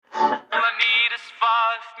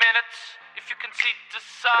minutes, if you can see the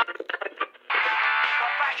sun. The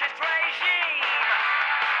fascist regime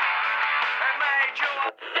had made you.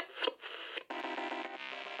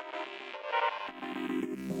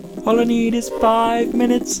 All I need is 5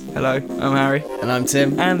 minutes. Hello, I'm Harry. And I'm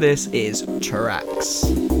Tim. And this is Tracks.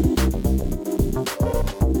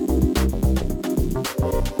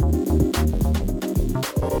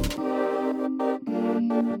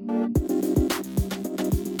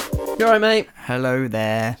 You alright, mate? Hello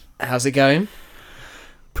there. How's it going?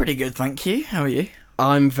 Pretty good, thank you. How are you?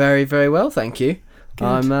 I'm very, very well, thank you.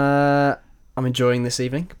 Good. I'm enjoying this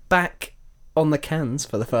evening. Back on the cans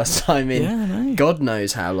for the first time in Yeah, I know. God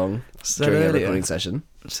knows how long Said during a earlier. recording session.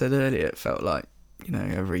 I said earlier it felt like,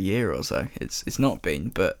 over a year or so. It's not been,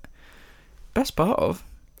 but best part of.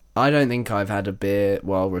 I don't think I've had a beer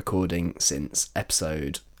while recording since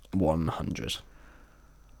episode 100.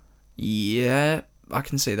 Yeah, I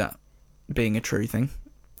can see that being a true thing.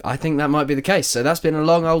 I think that might be the case. So that's been a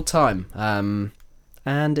long old time.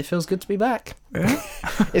 And it feels good to be back. Yeah.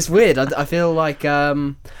 It's weird. I feel like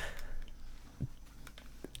I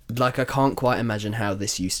can't quite imagine how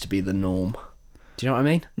this used to be the norm. Do you know what I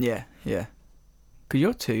mean? Yeah. Because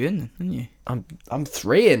you're 2 in, aren't you? I'm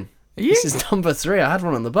 3 in. Are you? This is number 3. I had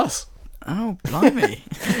one on the bus. Oh, blimey.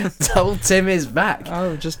 Told Tim is back.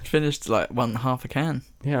 I've just finished half a can.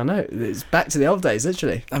 Yeah, I know. It's back to the old days,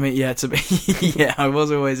 literally. I mean, yeah, I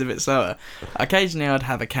was always a bit slower. Occasionally I'd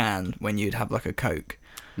have a can when you'd have a Coke,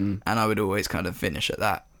 and I would always kind of finish at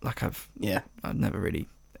that. I've never really...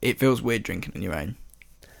 It feels weird drinking on your own.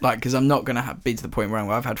 Because I'm not going to be to the point where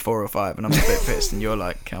I've had 4 or 5 and I'm a bit pissed and you're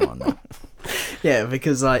like, come on now. Yeah,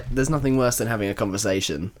 because there's nothing worse than having a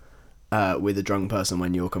conversation with a drunk person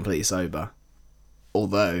when you're completely sober.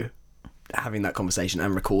 Although, having that conversation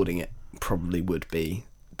and recording it probably would be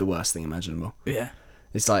the worst thing imaginable. Yeah.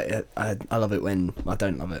 It's I love it when I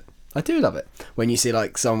don't love it. I do love it when you see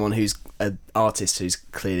someone who's an artist who's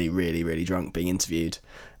clearly really, really drunk being interviewed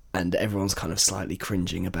and everyone's kind of slightly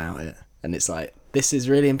cringing about it. And it's this is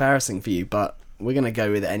really embarrassing for you, but we're going to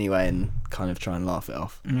go with it anyway and kind of try and laugh it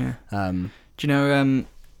off. Yeah. Do you know,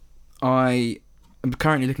 I am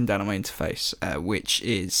currently looking down on my interface, which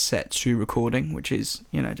is set to recording, which is,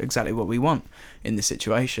 exactly what we want in this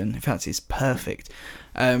situation. In fact, it's perfect.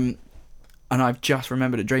 And I've just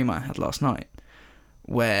remembered a dream I had last night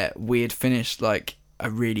where we had finished a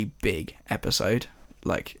really big episode,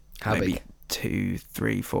 How maybe big? 200,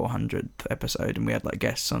 300, 400 episode, and we had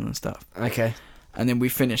guests on and stuff. Okay. And then we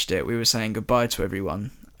finished it. We were saying goodbye to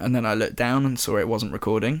everyone, and then I looked down and saw it wasn't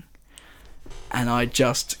recording, and I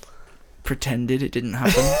just pretended it didn't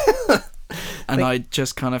happen, and I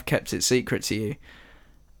just kind of kept it secret to you.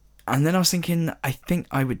 And then I was thinking, I think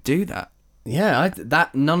I would do that. Yeah,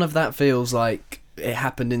 none of that feels like it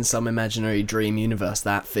happened in some imaginary dream universe.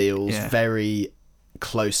 That feels very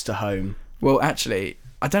close to home. Well, actually,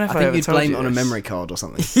 I don't know if I think ever you'd told blame you it on a this. memory card or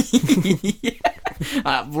something. Yeah,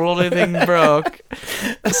 that bloody thing broke.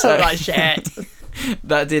 So shit.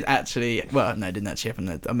 That did actually... Well, no, it didn't actually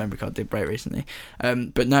happen. A memory card did break recently.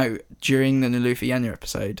 But no, during the Nalufa Yanya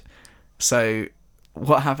episode, so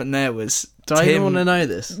what happened there was... Do I even want to know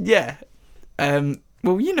this? Yeah.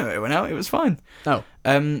 Well, you know it went out. It was fine. Oh.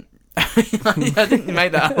 I didn't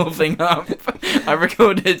make that whole thing up. I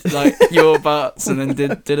recorded your parts and then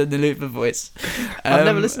did a Nalufa voice. I've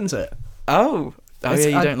never listened to it. Oh yeah,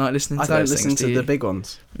 you I don't like listening to I don't those listen things, to do the you? big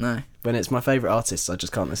ones. No. When it's my favourite artists, I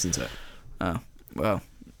just can't listen to it. Oh, well,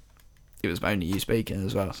 it was only you speaking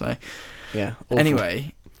as well, so... Yeah. Awful.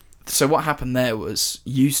 Anyway, so what happened there was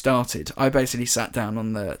you started... I basically sat down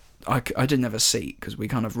on the... I didn't have a seat because we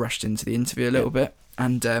kind of rushed into the interview a little bit,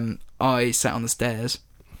 and I sat on the stairs,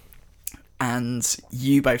 and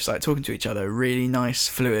you both started talking to each other, really nice,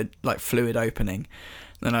 fluid opening.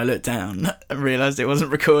 Then I looked down and realised it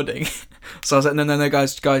wasn't recording. So I was like, no,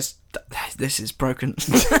 guys, this is broken.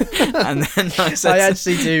 And then I said... I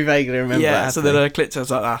actually do vaguely remember yeah, that so then I clicked, I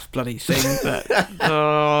was like, that bloody thing, but, what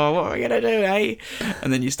are we going to do, eh?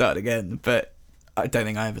 And then you started again, but I don't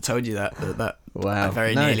think I ever told you that Wow. I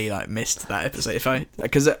very nearly, missed that episode.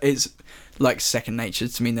 Because it's, second nature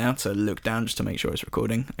to me now to look down just to make sure it's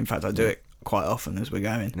recording. In fact, I do it quite often as we're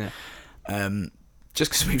going. Yeah.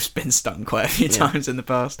 Just because we've been stung quite a few times in the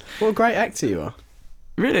past. What a great actor you are.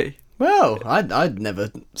 Really? Well, I never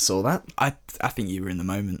saw that. I think you were in the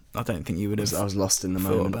moment. I don't think you would have I was lost in the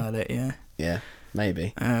thought moment. about it, yeah. Yeah,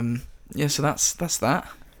 maybe. Yeah, so that's that.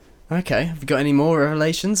 Okay, have you got any more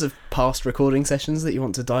revelations of past recording sessions that you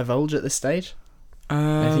want to divulge at this stage?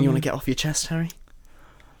 Anything you want to get off your chest, Harry?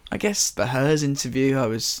 I guess the Hers interview,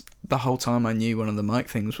 the whole time I knew one of the mic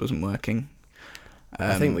things wasn't working.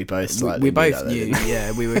 I think we both we slightly both that, though, knew. didn't we?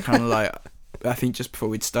 Yeah, we were kind of like, I think just before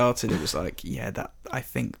we'd started, it was like, yeah, I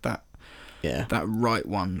think that Yeah. that right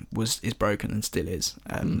one is broken and still is.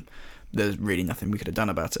 There's really nothing we could have done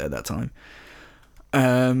about it at that time.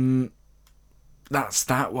 That's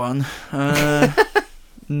that one.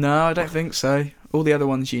 No, I don't think so. All the other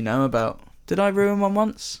ones you know about. Did I ruin one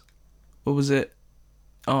once? Or was it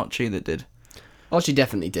Archie that did? Archie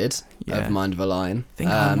definitely did. Yeah. Of Mind of a Lion. I think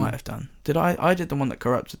I might have done. Did I? I did the one that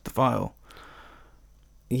corrupted the file.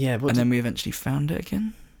 Yeah, And then we eventually found it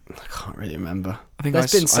again. I can't really remember. I think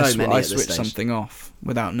There's been so many I at this switched stage. something off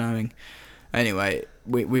without knowing. Anyway,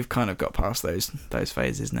 we've kind of got past those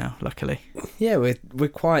phases now, luckily. Yeah, we're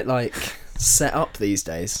quite like set up these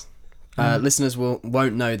days. Listeners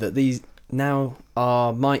won't know that these now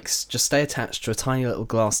our mics just stay attached to a tiny little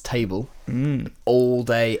glass table all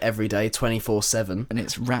day, every day, 24/7. And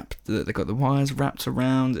it's wrapped. They've got the wires wrapped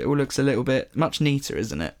around. It all looks a little bit much neater,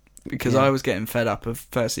 isn't it? Because Yeah. I was getting fed up of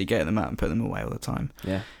firstly getting them out and putting them away all the time.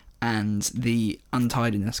 Yeah. And the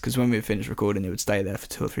untidiness, because when we would finish recording, it would stay there for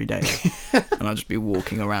 2 or 3 days, and I'd just be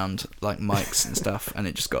walking around like mics and stuff, and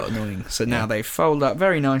it just got annoying. So now they fold up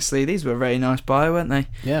very nicely. These were a very nice buy, weren't they?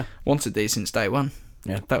 Yeah. Wanted these since day one.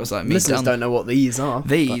 Yeah. That was like me Listeners done. don't know what these are.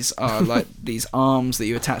 These are like these arms that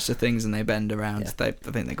you attach to things and they bend around. Yeah. I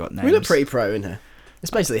think they got names. We look pretty pro in here.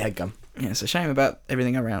 It's basically headgum. Yeah, it's a shame about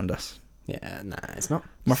everything around us. Yeah, nah, it's not.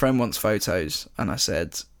 My friend wants photos, and I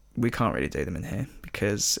said, we can't really do them in here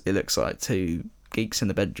because it looks like 2 geeks in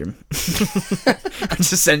the bedroom.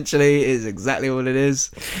 Which essentially is exactly what it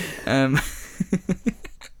is.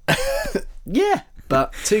 Yeah,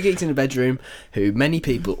 but 2 geeks in a bedroom who many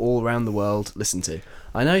people all around the world listen to.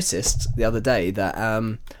 I noticed the other day that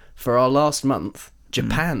for our last month,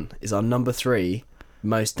 Japan is our number 3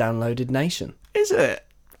 most downloaded nation. Is it?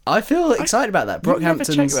 I feel excited about that. You never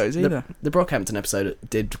check Brockhampton's those either. the Brockhampton episode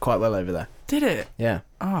did quite well over there. Did it? Yeah.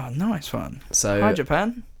 Oh, nice one. So Hi,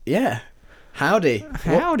 Japan. yeah. Howdy.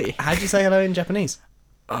 Howdy. How do you say hello in Japanese?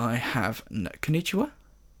 I have no. Konnichiwa?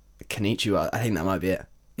 Konnichiwa. I think that might be it.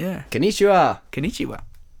 Yeah. Konnichiwa. Konnichiwa.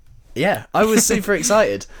 Yeah, I was super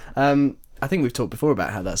excited. I think we've talked before about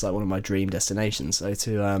how that's like one of my dream destinations. So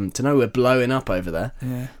to know we're blowing up over there,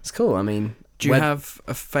 Yeah. it's cool. I mean, Do you have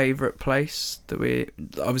a favourite place that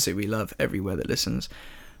obviously we love everywhere that listens,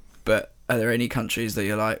 but are there any countries that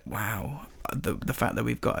you're like, wow, the fact that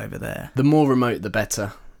we've got over there? the more remote, the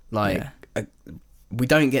better. Like, Yeah. we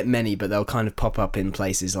don't get many, but they'll kind of pop up in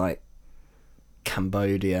places like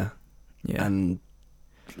Cambodia Yeah. and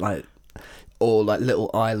like, or like little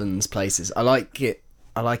islands places. I like it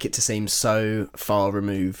to seem so far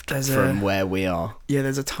removed from where we are. Yeah,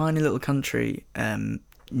 there's a tiny little country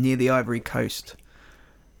near the Ivory Coast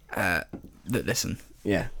that listen.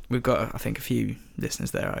 Yeah, We've got, I think, a few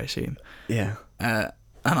listeners there, I assume. yeah. And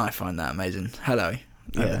I find that amazing. Hello,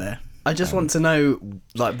 over Yeah. there. I just want to know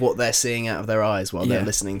like what they're seeing out of their eyes while they're Yeah.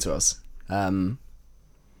 listening to us.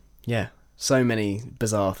 Yeah, so many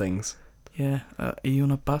bizarre things. Yeah. Are you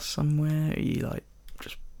on a bus somewhere? Are you like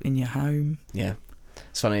just in your home? Yeah,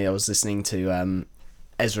 it's funny. I was listening to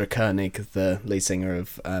Ezra Koenig, the lead singer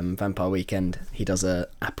of Vampire Weekend. He does a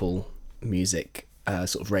Apple Music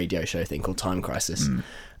sort of radio show thing called Time Crisis,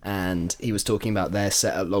 and he was talking about their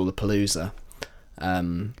set at Lollapalooza,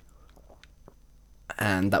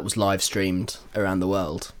 and that was live streamed around the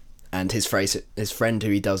world. And his friend who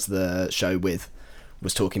he does the show with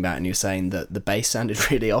was talking about it, and he was saying that the bass sounded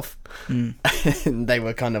really off. And they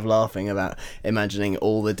were kind of laughing about imagining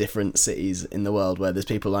all the different cities in the world where there's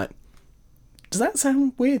people like, does that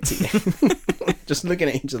sound weird to you? Just looking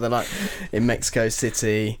at each other, like in Mexico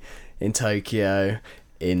City, in Tokyo,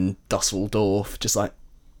 in Dusseldorf, just like,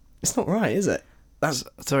 it's not right, is it?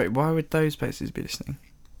 Sorry, why would those places be listening?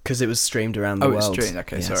 Because it was streamed around the world. Oh, it's streamed.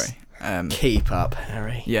 Okay, Yes. sorry. Keep up,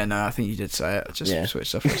 Harry. Yeah, no, I think you did say it. I just Yeah.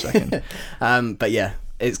 switched off for a second. But yeah,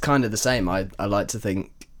 it's kind of the same. I like to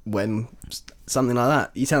think when something like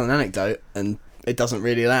that, you tell an anecdote and it doesn't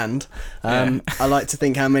really land. I like to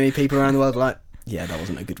think how many people around the world are like, yeah, that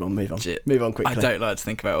wasn't a good one. Move on. Shit. Move on quickly. I don't like to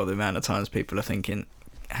think about all the amount of times people are thinking,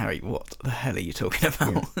 Harry, what the hell are you talking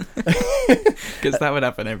about? Because that would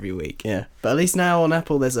happen every week. Yeah, but at least now on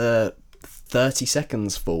Apple there's a 30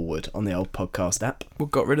 seconds forward on the old podcast app. We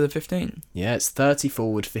got rid of the 15. Yeah, it's 30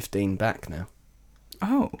 forward, 15 back now.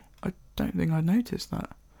 Oh, I don't think I noticed that.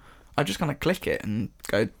 I just kind of click it and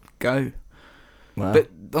go. Wow. But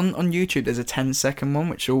on YouTube, there's a 10-second one,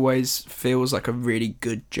 which always feels like a really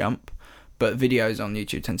good jump. But videos on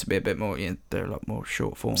YouTube tend to be a bit more, they're a lot more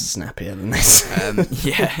short form. Snappier than this.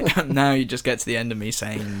 Yeah, now you just get to the end of me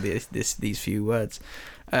saying these few words.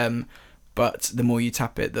 but the more you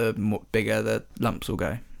tap it, the more bigger the lumps will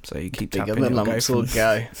go. So you keep Bigger tapping, the it'll lumps go will from,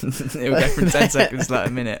 go. it'll go from 10 seconds to like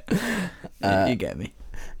a minute. You get me.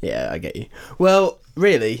 Yeah, I get you. Well,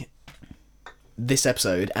 really, this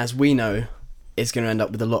episode, as we know, is going to end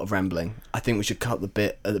up with a lot of rambling. I think we should cut the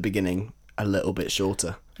bit at the beginning a little bit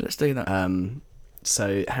shorter. Let's do that.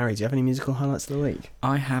 So, Harry, do you have any musical highlights of the week?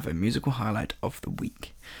 I have a musical highlight of the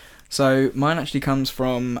week. So mine actually comes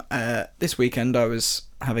from this weekend. I was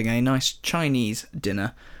having a nice Chinese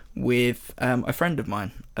dinner with a friend of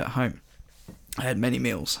mine at home. I had many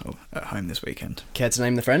meals at home this weekend. Care to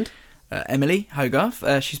name the friend? Emily Hogarth.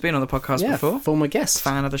 She's been on the podcast before. Former guest.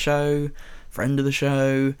 Fan of the show, friend of the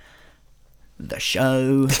show.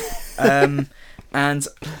 And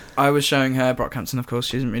I was showing her Brockhampton, of course.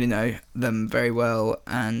 She doesn't really know them very well,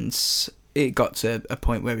 and it got to a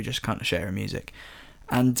point where we just kind of share music,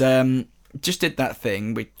 and just did that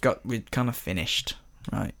thing. We'd kind of finished,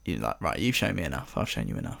 right? You've shown me enough. I've shown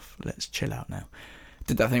you enough. Let's chill out now.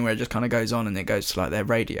 Did that thing where it just kind of goes on and it goes to like their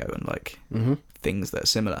radio and like things that are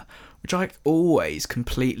similar, which I always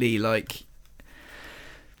completely like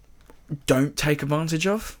don't take advantage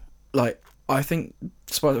of. Like, I think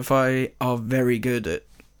Spotify are very good at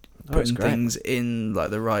putting things in like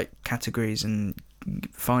the right categories and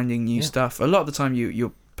finding new stuff. A lot of the time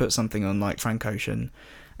you'll put something on like Frank Ocean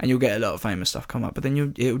and you'll get a lot of famous stuff come up, but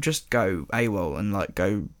then it'll just go AWOL and like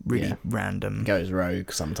go really random. It goes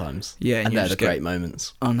rogue sometimes. Yeah, and they're the great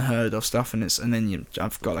moments. Unheard of stuff, and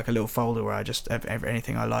I've got like a little folder where I just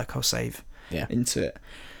anything I like I'll save into it.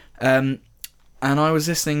 And I was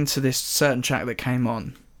listening to this certain track that came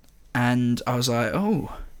on, and I was like,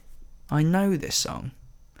 oh, I know this song.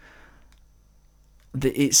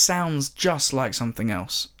 It sounds just like something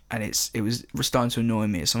else, and it was starting to annoy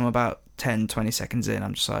me. So I'm about 10-20 seconds in,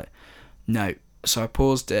 I'm just like, no. So I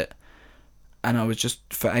paused it, and I was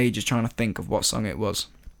just for ages trying to think of what song it was.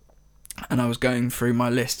 And I was going through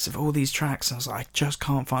my lists of all these tracks, and I was like, I just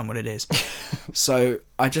can't find what it is. So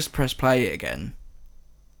I just pressed play it again,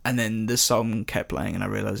 and then the song kept playing, and I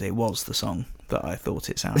realised it was the song that I thought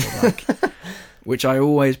it sounded like. Which I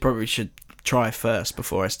always probably should try first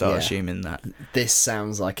before I start assuming that. This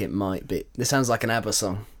sounds like it might be. This sounds like an ABBA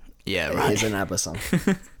song. Yeah, right. It is an ABBA song.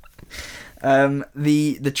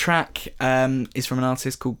 The track is from an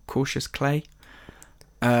artist called Cautious Clay.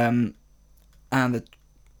 And the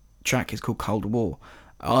track is called Cold War.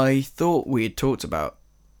 I thought we had talked about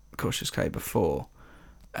Cautious Clay before.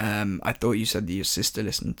 I thought you said that your sister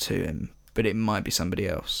listened to him, but it might be somebody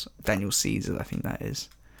else. Daniel Caesar, I think that is.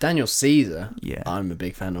 Daniel Caesar? Yeah. I'm a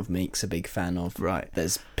big fan of. Meek's a big fan of. Right.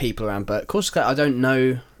 There's people around, but Cautious Clay, I don't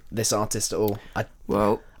know this artist at all.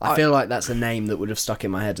 I feel like that's a name that would have stuck in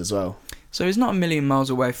my head as well. So he's not a million miles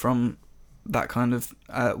away from that kind of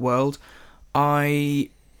world. I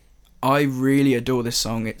really adore this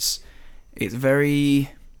song. It's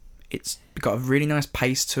got a really nice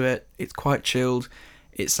pace to it. It's quite chilled.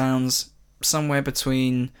 It sounds somewhere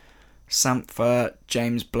between Sampha,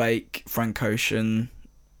 James Blake, Frank Ocean.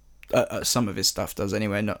 Some of his stuff does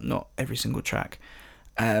anyway, not every single track.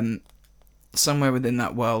 Somewhere within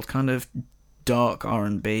that world, kind of dark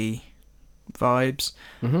R&B vibes.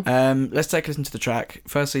 Let's take a listen to the track.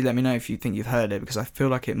 Firstly, let me know if you think you've heard it, because I feel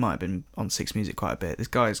like it might have been on Six Music quite a bit. This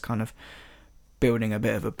guy's kind of building a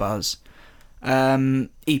bit of a buzz.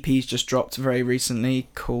 EP's just dropped very recently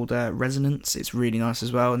called Resonance. It's really nice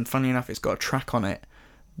as well, and funny enough, it's got a track on it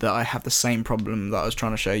that I have the same problem that I was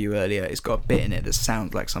trying to show you earlier. It's got a bit in it that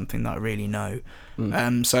sounds like something that I really know.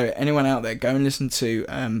 So anyone out there, go and listen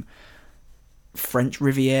to French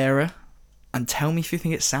Riviera and tell me if you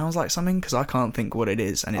think it sounds like something, because I can't think what it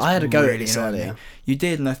is, and it's I had a go really at this earlier. You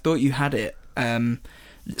did, and I thought you had it.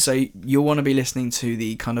 So you'll want to be listening to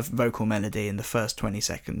the kind of vocal melody in the first 20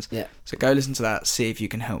 seconds. Yeah. So go listen to that, see if you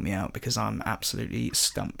can help me out, because I'm absolutely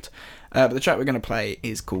stumped. But the track we're going to play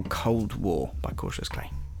is called Cold War by Cautious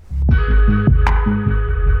Clay.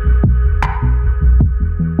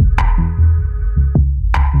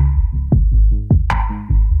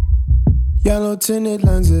 Yellow tinted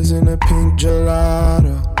lenses in a pink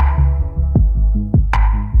gelato.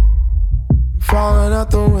 Falling out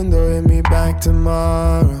the window, hit me back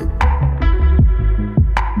tomorrow.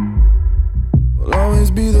 Will always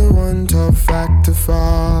be the one tough fact to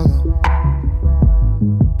follow.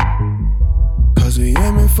 'Cause we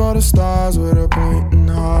aiming for the stars with a point and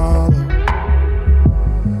hollow.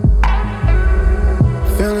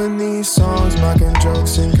 Feeling these songs, making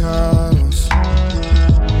jokes and colors.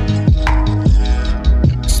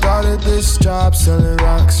 Started this job selling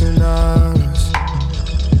rocks and dollars.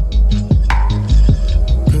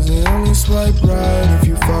 'Cause they only swipe right if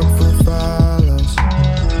you fuck for follows.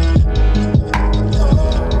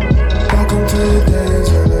 to the days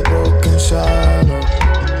of the broken shallow.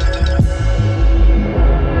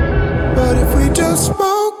 But if we just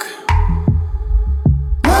spoke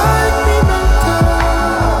like we meant to,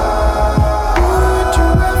 would you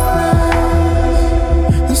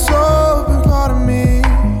reference this open part of me?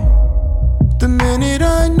 The minute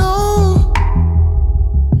I know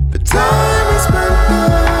the time we spent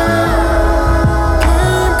there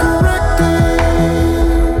came corrected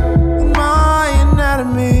in my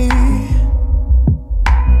anatomy.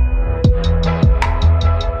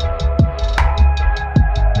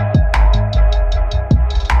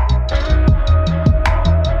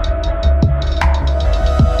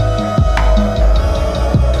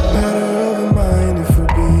 Matter of a mind if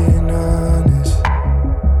we're being honest.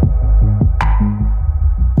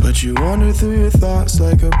 But you wander through your thoughts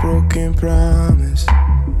like a broken promise.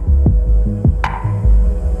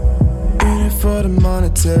 In it for the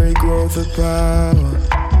monetary growth of power.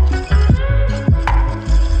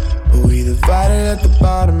 But we divided at the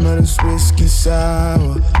bottom of this whiskey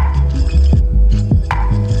sour.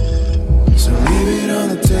 So leave it on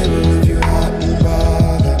the table if you hadn't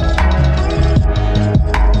bothered.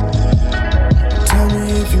 Tell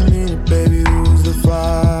me if you mean it, baby, who's the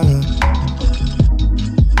father?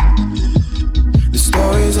 The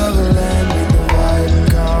stories of a land we divide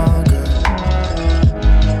and conquer.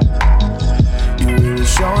 You're really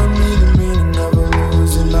showing me the meaning of a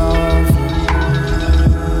losing offer.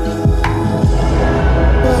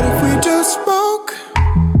 But if we just spoke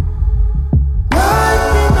like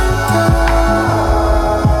we meant to,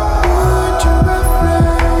 would you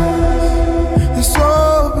reference this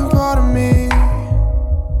open part of me?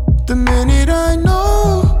 The minute I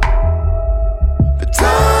know the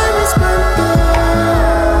time we spent there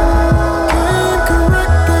came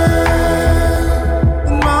corrected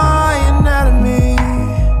in my anatomy.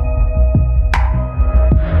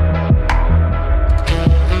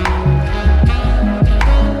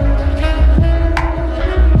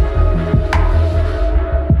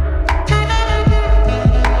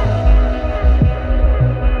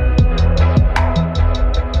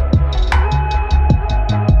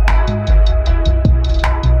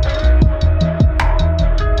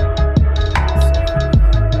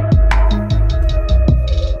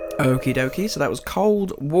 Okie dokie, so that was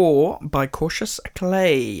Cold War by Cautious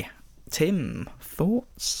Clay. Tim,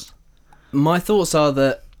 thoughts? My thoughts are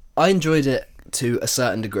that I enjoyed it to a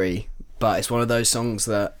certain degree, but it's one of those songs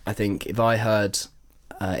that I think if I heard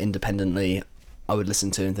independently, I would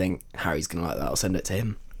listen to and think, Harry's going to like that, I'll send it to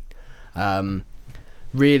him.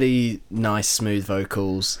 Really nice, smooth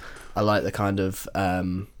vocals. I like the kind of...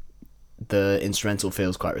 the instrumental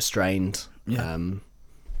feels quite restrained. Yeah.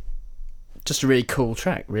 Just a really cool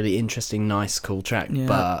track, really interesting, nice, cool track, Yeah,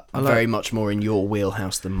 but I like- very much more in your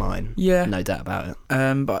wheelhouse than mine. Yeah. No doubt about it.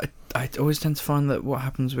 But I always tend to find that what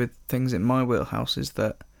happens with things in my wheelhouse is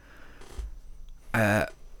that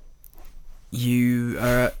you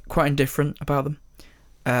are quite indifferent about them.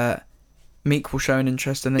 Meek will show an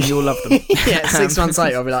interest and then you'll love them. Yeah, 6 months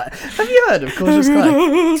later I'll be like, have you heard of Cautious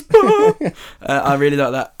Clay? I really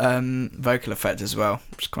like that vocal effect as well,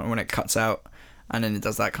 just kind of when it cuts out and then it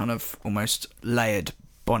does that kind of almost layered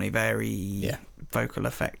Bon Iver-y vocal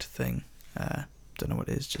effect thing. Don't know what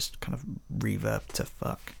it is, just kind of reverb to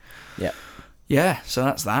fuck. Yeah. Yeah, so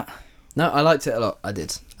that's that. No, I liked it a lot. I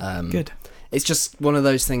did. Good. It's just one of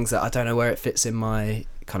those things that I don't know where it fits in my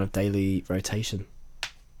kind of daily rotation.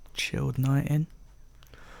 Chilled night in.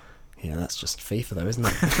 Yeah, that's just FIFA though, isn't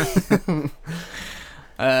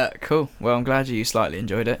it? Cool. Well, I'm glad you slightly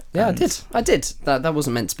enjoyed it. Yeah, And I did. That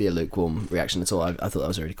wasn't meant to be a lukewarm reaction at all. I thought that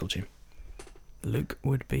was a really cool tune. Luke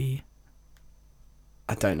would be...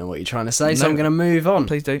 I don't know what you're trying to say, so No. I'm going to move on.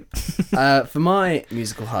 Please do. For my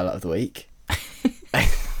musical highlight of the week...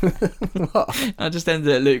 What? I just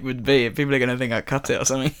ended at Luke would be. People are going to think I cut it or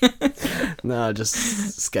something. No, I just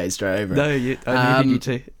skate straight over it. No, I needed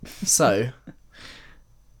you to. So,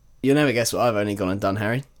 you'll never guess what I've only gone and done,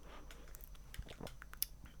 Harry.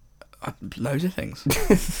 Loads of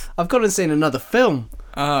things. I've gone and seen another film.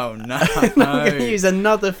 Oh, no. I'm going to use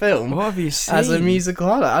another film What have you seen? as a musical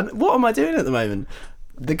highlight. And what am I doing at the moment?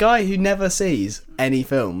 The guy who never sees any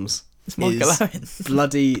films It's Michael is Owen.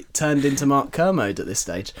 bloody turned into Mark Kermode at this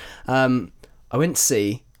stage. I went to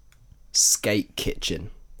see Skate Kitchen.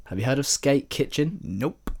 Have you heard of Skate Kitchen?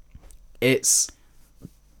 Nope. It's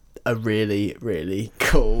a really, really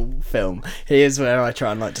cool film. Here's where I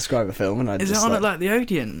try and describe a film, and I Is just it on at the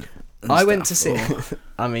Odeon? and I went to stuff, see or- it.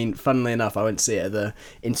 I mean, funnily enough, I went to see it at the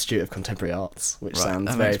Institute of Contemporary Arts, which Right, sounds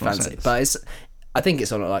that very makes more fancy. sense. But I think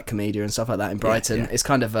it's on at Comedia and stuff like that in Brighton. yeah. It's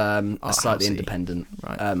kind of a Art slightly housey. independent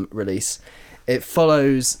Right. release. It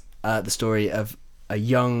follows the story of a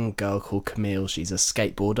young girl called Camille. She's a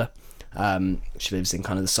skateboarder. She lives in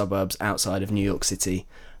kind of the suburbs outside of New York City.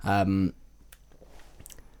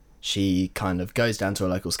 She kind of goes down to a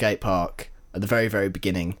local skate park. At the very, very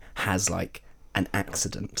beginning, has like an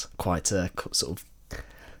accident, quite a sort of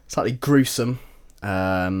slightly gruesome,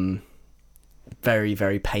 very,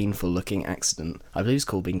 very painful looking accident. I believe it's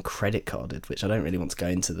called being credit carded, which I don't really want to go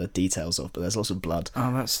into the details of, but there's lots of blood.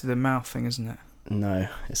 Oh, that's the mouth thing, isn't it? No,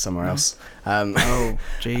 it's somewhere else. Oh,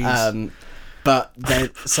 jeez. But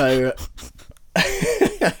then,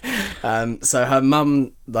 so her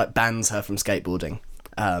mum like bans her from skateboarding,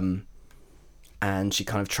 and she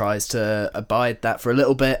kind of tries to abide that for a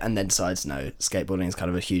little bit, and then decides no, skateboarding is kind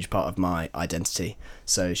of a huge part of my identity.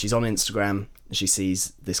 So she's on Instagram. She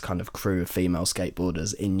sees this kind of crew of female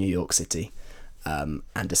skateboarders in New York City, and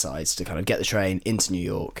decides to kind of get the train into New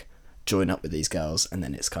York, join up with these girls, and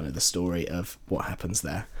then it's kind of the story of what happens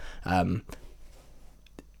there.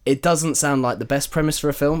 It doesn't sound like the best premise for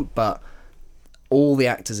a film, but all the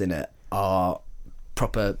actors in it are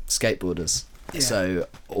proper skateboarders. Yeah. So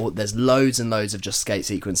there's loads and loads of just skate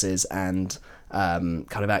sequences and kind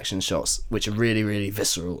of action shots, which are really, really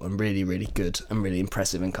visceral and really, really good and really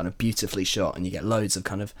impressive and kind of beautifully shot. And you get loads of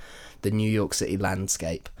kind of the New York City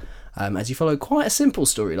landscape as you follow quite a simple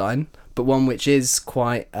storyline, but one which is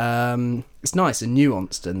quite it's nice and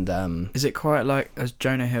nuanced. And is it quite like, as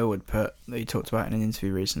Jonah Hill would put, that he talked about in an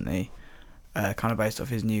interview recently, kind of based off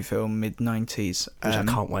his new film mid-90s, which I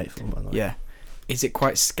can't wait for, by the way. Yeah, is it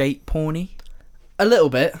quite skate porny? A little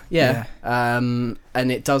bit, yeah. And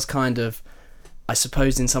it does kind of, I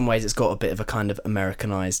suppose in some ways it's got a bit of a kind of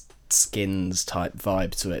Americanized Skins type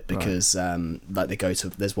vibe to it, because like they go to,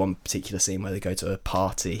 there's one particular scene where they go to a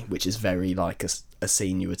party, which is very like a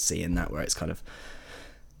scene you would see in that, where it's kind of,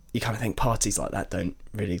 you kind of think parties like that don't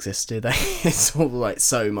really exist, do they? It's all like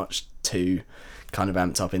so much too kind of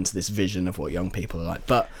amped up into this vision of what young people are like.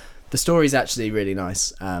 But the story's actually really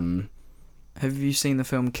nice. Have you seen the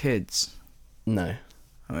film Kids? No.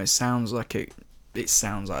 Oh, it sounds like it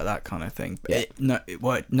sounds like that kind of thing. Yeah.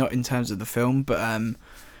 Not in terms of the film, but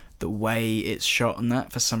the way it's shot and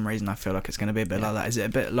that, for some reason I feel like it's going to be a bit like that. Is it a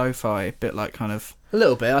bit lo-fi, a bit like kind of... A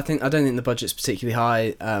little bit. I don't think the budget's particularly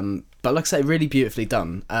high, but like I say, really beautifully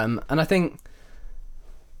done. And I think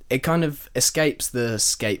it kind of escapes the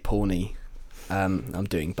skate porny, I'm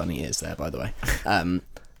doing bunny ears there, by the way,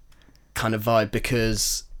 kind of vibe,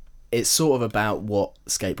 because it's sort of about what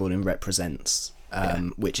skateboarding represents,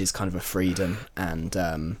 which is kind of a freedom and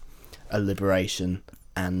a liberation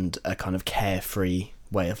and a kind of carefree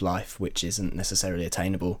way of life, which isn't necessarily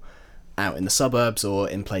attainable out in the suburbs or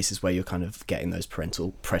in places where you're kind of getting those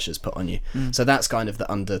parental pressures put on you. So that's kind of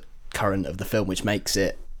the undercurrent of the film, which makes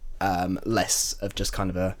it less of just kind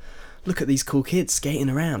of a look at these cool kids skating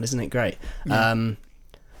around, isn't it great?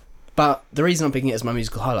 But the reason I'm picking it as my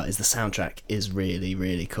musical highlight is the soundtrack is really,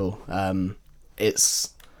 really cool. There's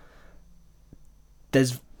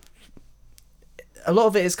a lot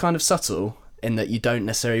of it is kind of subtle in that you don't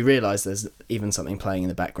necessarily realise there's even something playing in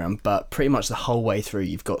the background, but pretty much the whole way through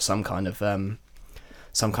you've got some kind of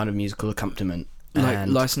musical accompaniment. Like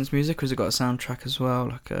licensed music, or has it got a soundtrack as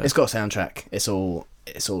well? It's got a soundtrack. It's all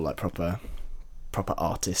like proper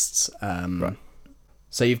artists. Right.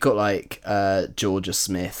 So you've got like Georgia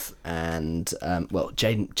Smith and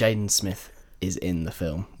Jaden Smith is in the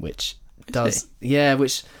film, which does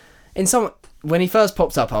which in some, when he first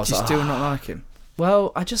popped up I was Do you like, still not like him?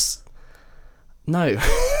 well, I just no, No,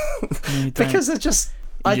 you don't. because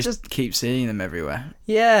I just keep seeing them everywhere.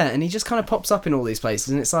 yeah, and he just kind of pops up in all these places,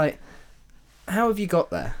 and it's like, how have you got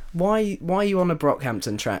there? Why are you on a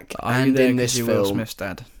Brockhampton track Are you and there in 'cause this you're film? Will Smith's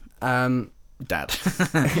dad? Dad.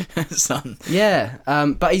 Son. Yeah,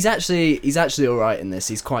 but he's actually all right in this.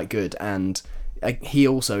 He's quite good, and he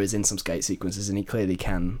also is in some skate sequences, and he clearly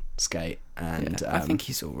can skate. And I think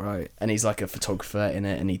he's all right. and he's like a photographer in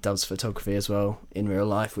it, and he does photography as well in real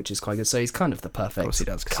life, which is quite good. So he's kind of the perfect. Of course he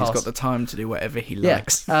does, because cast. he's got the time to do whatever he Yeah.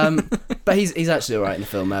 likes. But he's actually all right in the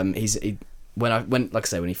film. When like I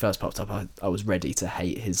say, when he first popped up, I was ready to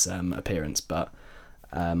hate his appearance, but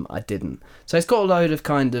I didn't. So it's got a load of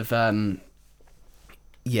kind of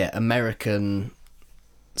American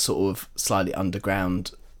sort of slightly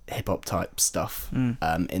underground hip hop type stuff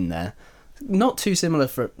in there. Not too dissimilar,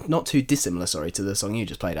 to the song you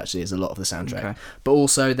just played. Actually, is a lot of the soundtrack. Okay. But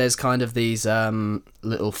also there's kind of these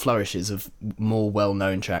little flourishes of more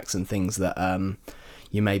well-known tracks and things that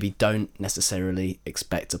you maybe don't necessarily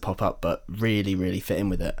expect to pop up, but really, really fit in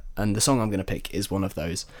with it. And the song I'm going to pick is one of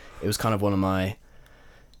those. It was kind of one of my...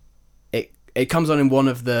 it comes on in one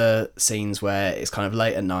of the scenes where it's kind of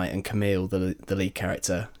late at night, and Camille, the lead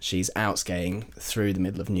character, she's out skating through the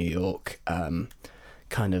middle of New York,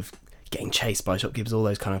 kind of getting chased by shopkeepers, all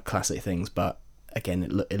those kind of classic things. But again,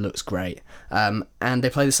 it looks great. And they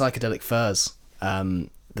play the Psychedelic Furs, the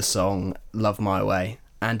song "Love My Way,"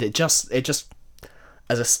 and it just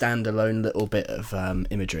as a standalone little bit of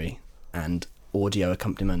imagery and audio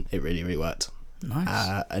accompaniment, it really, really worked.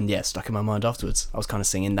 Nice. And yeah, stuck in my mind afterwards. I was kind of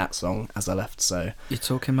singing that song as I left. So You're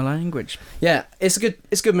talking my language. yeah, it's a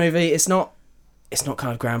good movie. It's not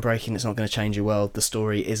kind of groundbreaking. It's not going to change your world. The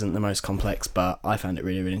story isn't the most complex, but I found it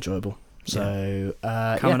really, really enjoyable. So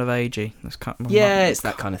Coming of agey. That's it's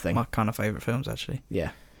that kind of thing. My kind of favourite films, actually.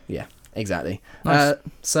 Yeah, exactly. Nice.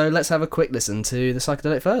 So let's have a quick listen to the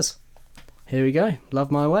Psychedelic Furs. Here we go. Love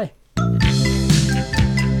My Way.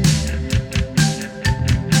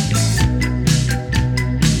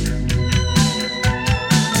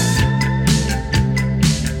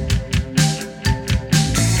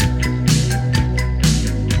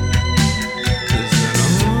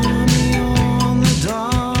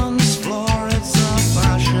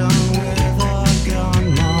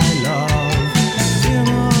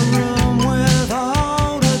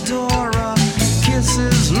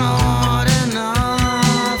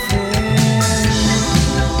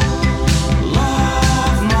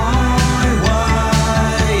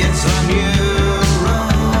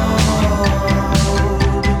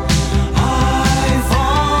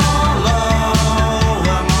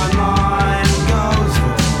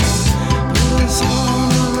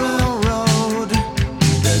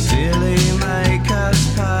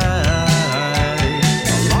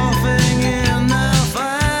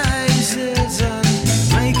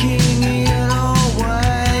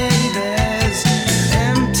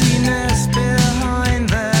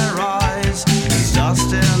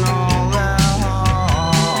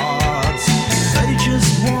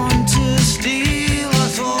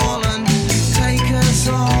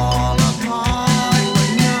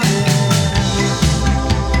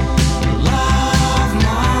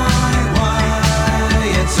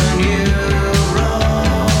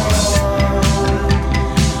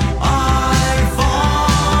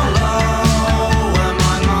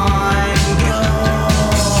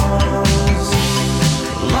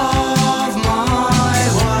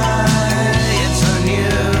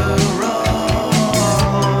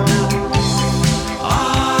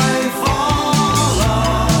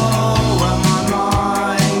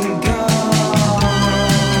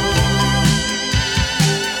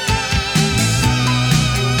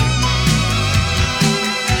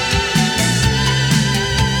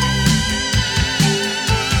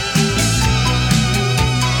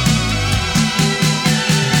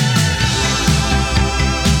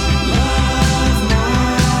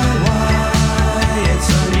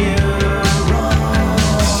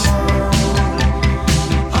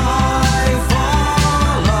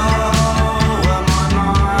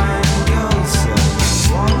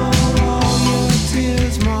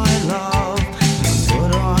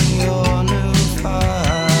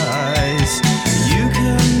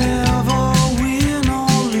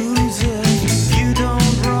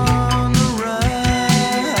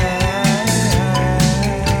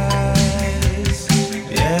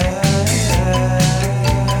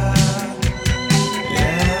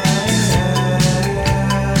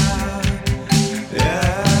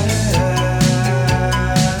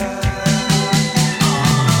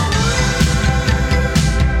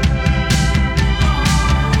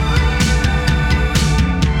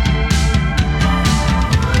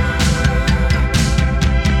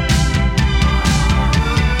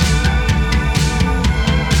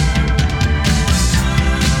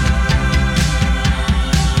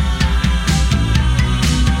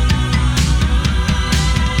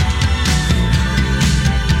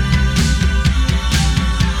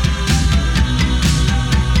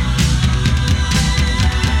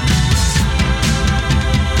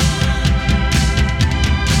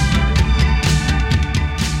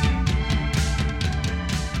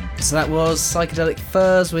 So that was Psychedelic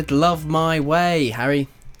Furs with Love My Way. Harry,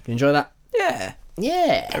 you enjoy that? Yeah.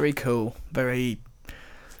 Yeah. Very cool. Very...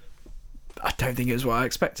 I don't think it was what I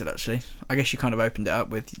expected, actually. I guess you kind of opened it up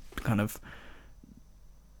with kind of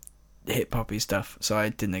hip-hoppy stuff, so I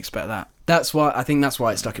didn't expect that. I think that's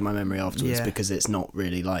why it stuck in my memory afterwards, because it's not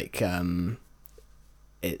really like...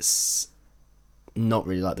 it's not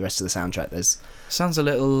really like the rest of the soundtrack. Sounds a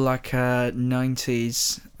little like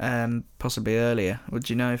 90s, possibly earlier. Would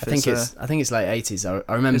you know if I think it's late 80s.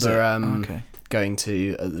 I remember going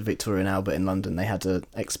to the Victoria and Albert in London. They had an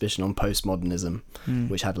exhibition on postmodernism,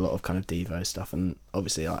 which had a lot of kind of Devo stuff and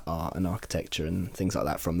obviously like art and architecture and things like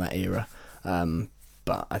that from that era.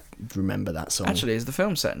 But I remember that song. Actually, is the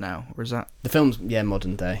film set now, or is that The film's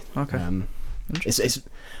modern day. okay? It's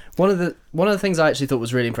one of the things I actually thought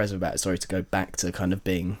was really impressive about it. Sorry to go back to kind of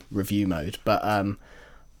being review mode, but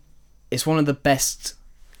it's one of the best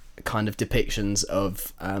kind of depictions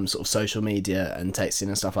of sort of social media and texting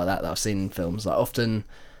and stuff like that I've seen in films. Like, often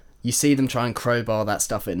you see them try and crowbar that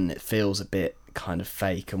stuff in, and it feels a bit kind of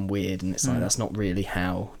fake and weird, and it's like that's not really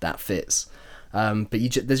how that fits. But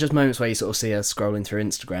there's just moments where you sort of see her scrolling through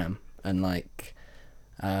Instagram, and like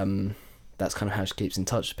that's kind of how she keeps in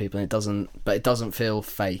touch with people, and it doesn't feel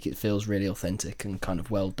fake. It feels really authentic and kind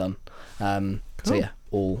of well done. So yeah,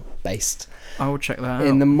 all based I will check that out.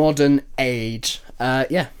 in the modern age.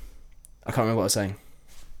 Yeah, I can't remember what I was saying.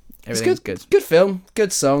 Everything's It's good film,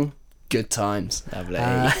 good song, good times. Lovely.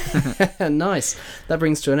 Nice. That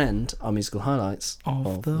brings to an end our musical highlights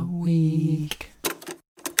of the week.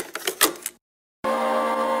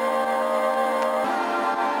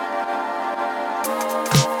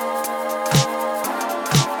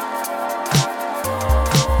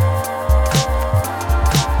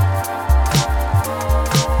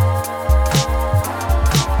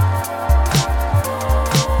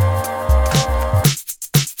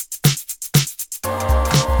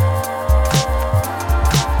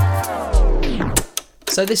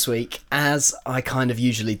 So this week, as I kind of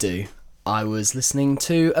usually do, I was listening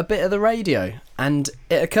to a bit of the radio, and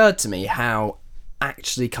it occurred to me how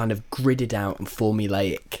actually kind of gridded out and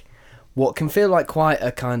formulaic what can feel like quite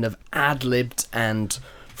a kind of ad-libbed and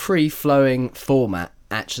free-flowing format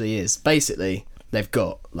actually is. Basically, they've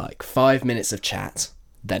got like 5 minutes of chat,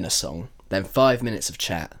 then a song, then 5 minutes of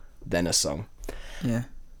chat, then a song. Yeah.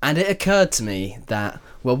 And it occurred to me that,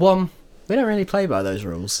 well, one, we don't really play by those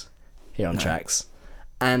rules here on Tracks.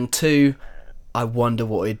 And two, I wonder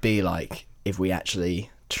what it'd be like if we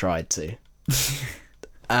actually tried to.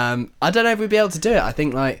 I don't know if we'd be able to do it. I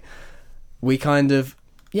think like we kind of,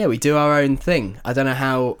 we do our own thing. I don't know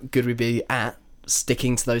how good we'd be at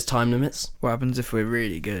sticking to those time limits. What happens if we're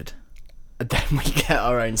really good? Then we get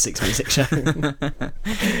our own 6 music show.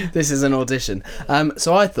 This is an audition.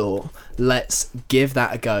 So I thought, let's give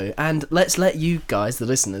that a go, and let's let you guys, the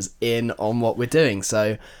listeners, in on what we're doing.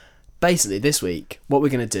 So basically, this week, what we're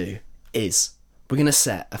going to do is we're going to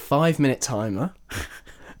set a 5-minute timer,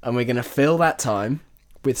 and we're going to fill that time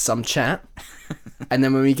with some chat. And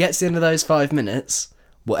then when we get to the end of those 5 minutes,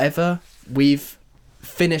 whatever we've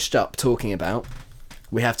finished up talking about,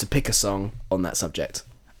 we have to pick a song on that subject.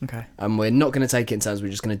 Okay. And we're not going to take it in turns, we're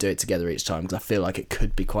just going to do it together each time, because I feel like it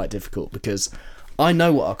could be quite difficult, because I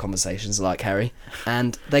know what our conversations are like, Harry,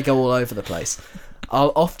 and they go all over the place.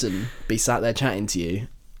 I'll often be sat there chatting to you,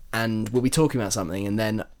 and we'll be talking about something, and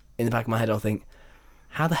then in the back of my head I'll think,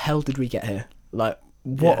 how the hell did we get here? Like,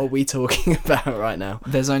 what are we talking about right now?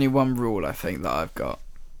 There's only one rule I think that I've got.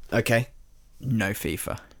 Okay. No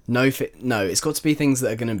FIFA. No, it's got to be things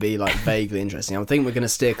that are going to be like vaguely interesting. I think we're going to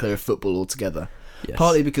steer clear of football altogether. Yes.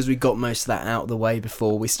 Partly because we got most of that out of the way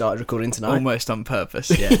before we started recording tonight. Almost on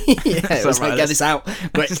purpose, yeah. It was like, get this out.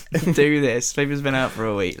 Let's do this. FIFA's been out for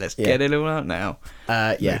a week. Let's get it all out now.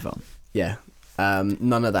 Move on. Yeah.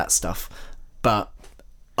 None of that stuff. But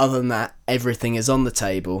other than that, everything is on the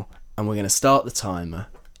table, and we're going to start the timer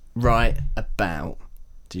right about...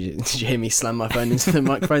 Did you hear me slam my phone into the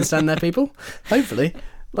microphone stand there, people? Hopefully.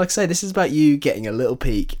 Like I say, this is about you getting a little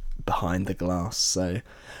peek behind the glass. So,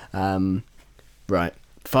 right,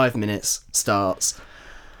 5 minutes starts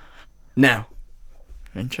now.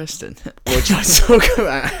 Interesting. What do you talk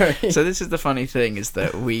about, Harry? So this is the funny thing, is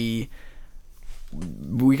that we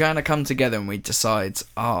kind of come together and we decide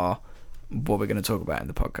what we're going to talk about in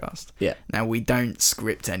the podcast. Yeah. Now, we don't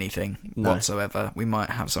script anything whatsoever. We might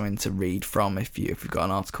have something to read from if we've got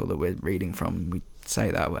an article that we're reading from, we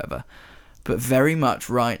say that or whatever. But very much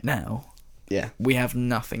right now, we have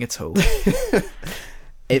nothing at all.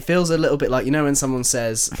 It feels a little bit like, you know, when someone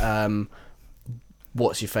says,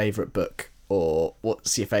 what's your favourite book? Or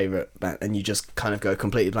what's your favourite band? And you just kind of go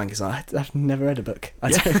completely blank. It's like, I've never read a book. I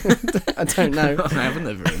don't know. I haven't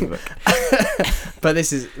never read a book. But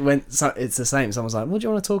this is when it's the same. Someone's like, what do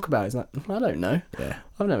you want to talk about? It's like, I don't know. Yeah.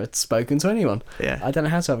 I've never spoken to anyone. Yeah. I don't know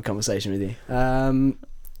how to have a conversation with you.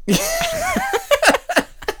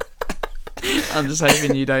 I'm just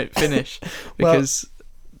hoping you don't finish, because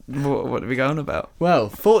what are we going about? Well,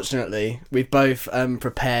 fortunately, we've both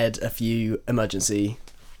prepared a few emergency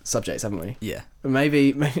subjects, haven't we? Yeah.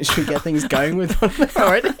 Maybe should we get things going with one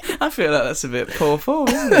already? I feel like that's a bit poor form,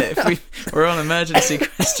 isn't it? If we're on emergency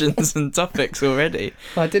questions and topics already.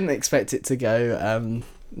 I didn't expect it to go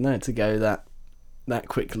that that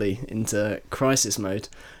quickly into crisis mode.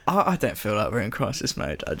 I don't feel like we're in crisis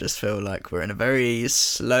mode. I just feel like we're in a very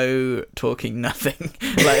slow talking nothing.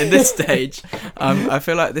 Like in this stage, I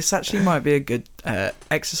feel like this actually might be a good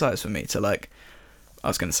exercise for me to like. I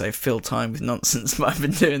was going to say fill time with nonsense, but I've been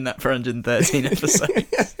doing that for 113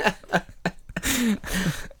 episodes.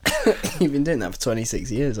 You've been doing that for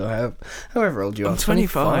 26 years, or however old you are. I'm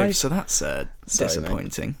 25, so that's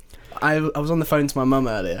disappointing. I was on the phone to my mum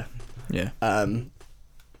earlier. Yeah.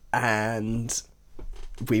 And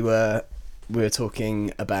we were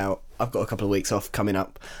talking about. I've got a couple of weeks off coming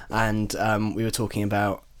up, and we were talking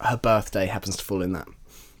about her birthday happens to fall in that,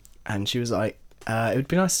 and she was like, "It would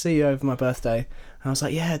be nice to see you over my birthday." And I was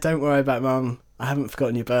like, "Yeah, don't worry about it, Mum. I haven't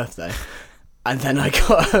forgotten your birthday." And then I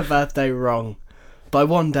got her birthday wrong by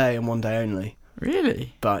one day and one day only.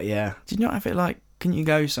 Really? But yeah, Did you not have it like? Can you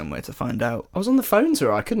go somewhere to find out? I was on the phone to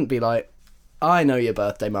her. I couldn't be like, "I know your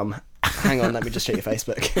birthday, Mum. Hang on, let me just check your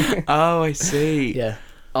Facebook." Oh, I see. Yeah.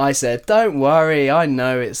 I said, "Don't worry, I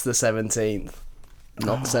know it's the 17th.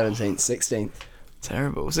 Not the 17th, 16th.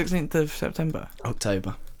 Terrible. 16th of September.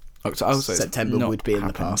 October. Oh, so it's September not would be in the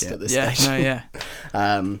happened past yet. at this Yeah, stage. no, yeah.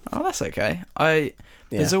 Oh, that's okay.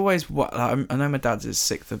 There's always what I know. My dad's is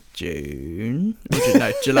 6th of June.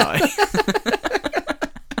 No, July.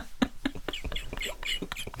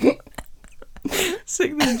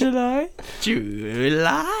 6th of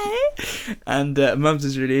July, and Mum's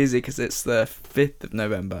is really easy because it's the 5th of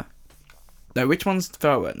November. No, which one's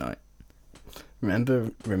firework night? Remember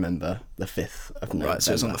the 5th of November. Right,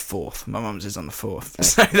 so it's on the 4th. My mum's is on the 4th.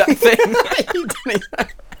 So that thing,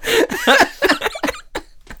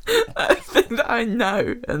 that thing that I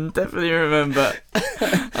know and definitely remember,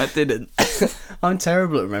 I didn't. I'm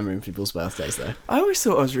terrible at remembering people's birthdays though. I always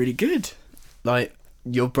thought I was really good. Like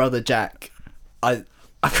your brother Jack, I've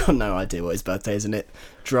got no idea what his birthday is, and it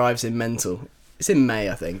drives him mental. It's in May,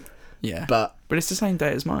 I think. Yeah, But but it's the same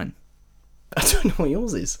day as mine. I don't know what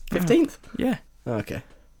yours is. 15th? Yeah. Oh, okay.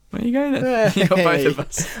 There you go then. You got both of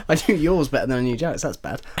us. I knew yours better than I knew Jack's. That's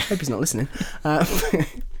bad. Hope he's not listening.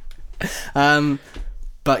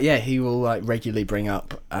 But yeah, he will like regularly bring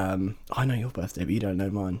up, "I know your birthday, but you don't know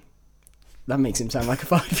mine." That makes him sound like a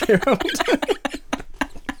 5-year-old.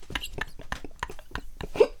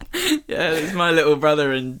 Yeah, it's my little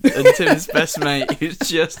brother and Tim's best mate who's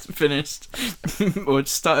just finished or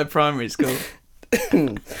just started primary school.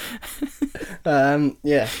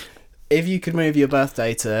 Yeah. If you could move your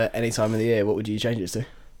birthday to any time of the year, what would you change it to?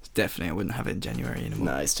 Definitely, I wouldn't have it in January anymore.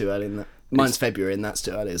 No, it's too early in that. Mine's February, and that's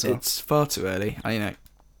too early as well. It's far too early. I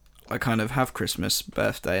kind of have Christmas,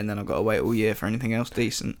 birthday, and then I've got to wait all year for anything else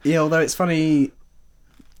decent. Yeah, although it's funny,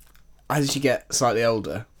 as you get slightly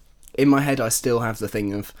older, in my head I still have the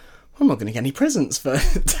thing of, I'm not going to get any presents for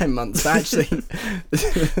 10 months. But actually,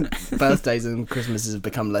 birthdays and Christmases have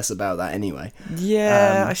become less about that anyway.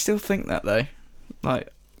 Yeah, I still think that though. Like,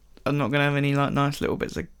 I'm not going to have any like nice little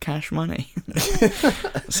bits of cash money.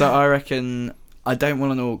 So I reckon I don't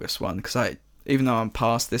want an August one because even though I'm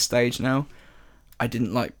past this stage now, I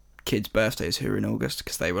didn't like kids' birthdays who were in August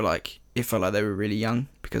because they were like, it felt like they were really young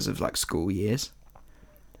because of like school years,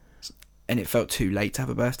 and it felt too late to have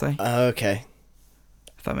a birthday. Okay.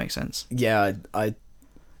 If that makes sense. Yeah,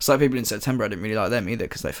 It's like people in September, I didn't really like them either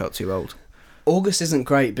because they felt too old. August isn't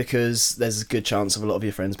great because there's a good chance of a lot of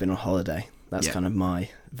your friends being on holiday. That's kind of my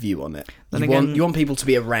view on it. Then You want people to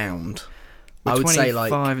be around. We're I would say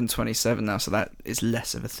 25 and 27 now, so that is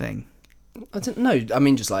less of a thing. I don't know. I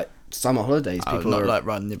mean, just like summer holidays, people not are like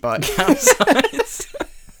riding your bike outside.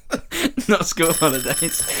 Not school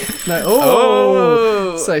holidays. No.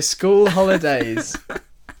 Oh! So school holidays.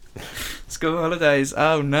 School holidays.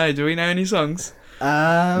 Oh no, do we know any songs?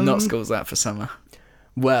 Not school's out for summer.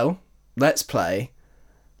 Well, let's play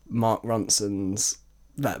Mark Ronson's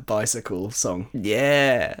That Bicycle song.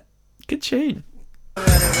 Yeah. Good tune.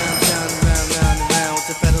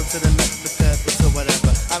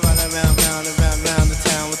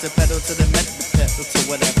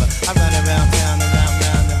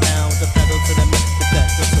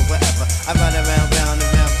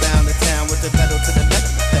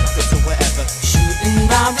 Shooting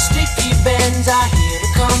round the sticky bends, I hear the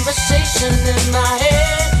conversation in my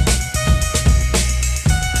head.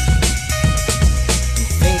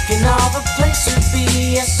 Thinking of a place to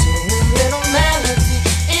be, I sing a little melody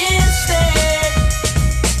instead.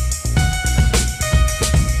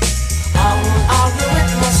 I won't argue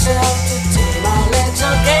with myself till my legs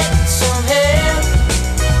are getting some help.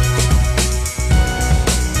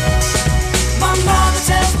 My mother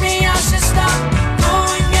tells me I should stop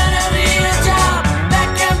going and a real job. That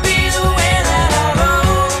can be the way that I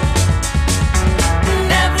roll.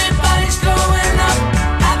 And everybody's growing up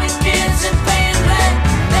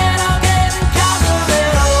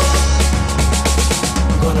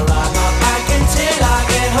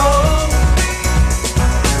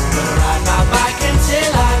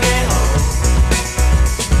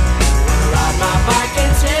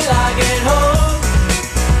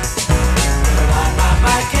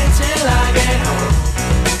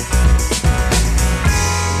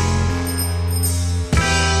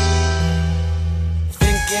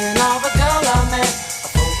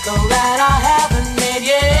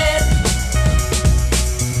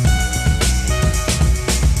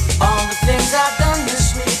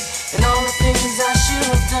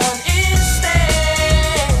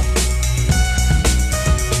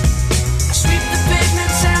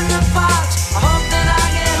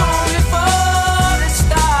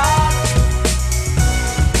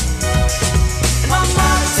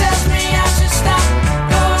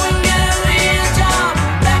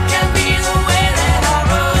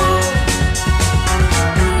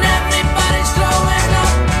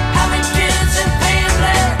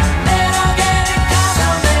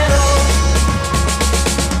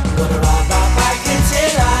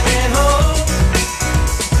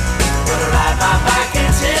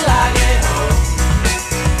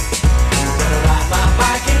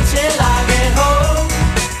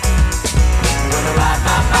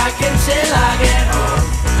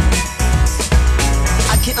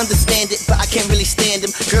understand it, but I can't really stand them.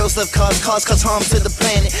 Girls love cars cause harm to the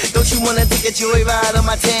planet. Don't you wanna take a joyride on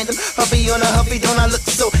my tandem? Huffy on a Huffy, don't I look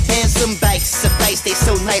so handsome? Bikes, advice, they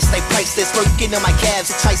so nice, like priceless. Working on my calves,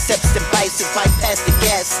 triceps and biceps. Right past the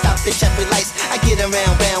gas, stop the traffic lights. I get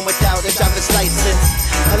around without a driver's license.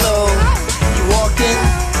 Hello, you walked in?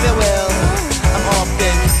 Farewell, I'm off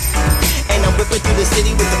then. And I'm whipping through the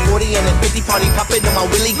city with the 40 and the 50 party popping on my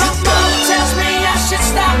Willie. My mother tells me I should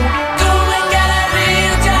stop, go and get a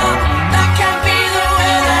real job. That can't be the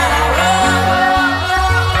way that I roll.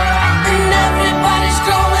 And everybody's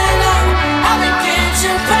growing up, having kids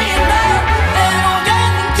and paying up, and I'm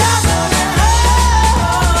getting caught at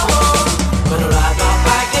home. Gonna ride my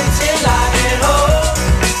bike until I get home.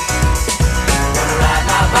 Gonna ride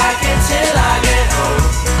my bike until I get home.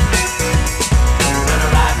 Gonna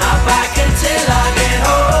ride my bike until I get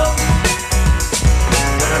home.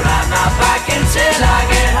 Gonna ride my bike until I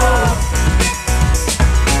get home.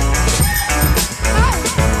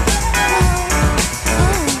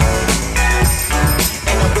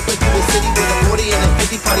 And I'm whipping through the city with a 40 and a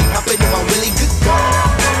 50 party popping on my Willie. Good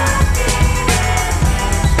God.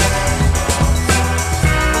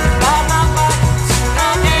 Ride my bike until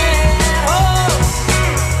I get home.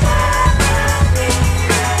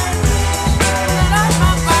 Ride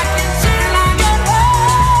my bike until I get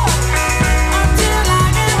home. Until I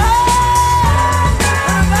get home.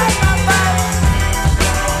 Ride my bike.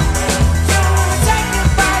 Don't wanna take your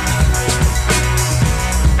bike.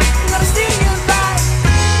 I'm gonna steal your bike.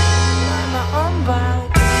 Ride my own bike.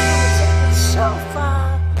 Take it so far.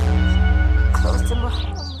 Close to my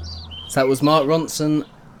home. So that was Mark Ronson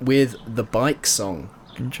with the Bike Song.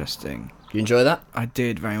 Interesting. You enjoy that? I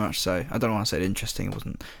did very much so. I don't know why I said interesting. It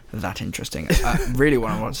wasn't that interesting. Really,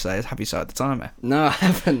 what I want to say is happy side the timer. No, I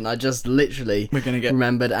haven't. I just literally We're gonna get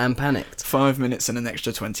remembered and panicked. 5 minutes and an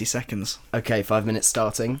extra 20 seconds. Okay, 5 minutes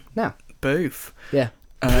starting now. Boof. Yeah,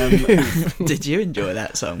 Did you enjoy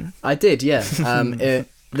that song? I did. Yeah. The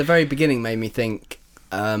very beginning made me think,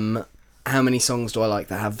 how many songs do I like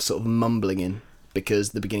that have sort of mumbling in? Because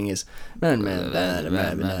the beginning is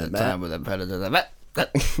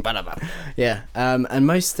yeah, and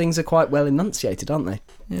most things are quite well enunciated, aren't they?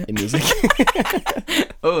 Yeah. In music.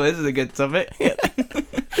 Oh, this is a good topic.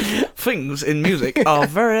 Things in music are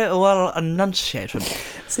very well enunciated.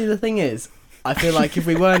 See, the thing is, I feel like if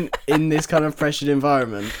we weren't in this kind of pressured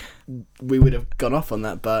environment, we would have gone off on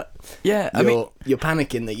that. But Yeah, I mean, you're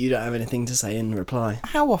panicking that you don't have anything to say in reply.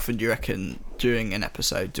 how often do you reckon during an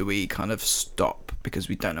episode do we kind of stop because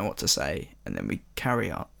we don't know what to say and then we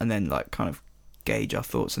carry on and then like kind of gauge our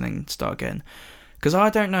thoughts and then start again? Because I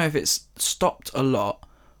don't know if it's stopped a lot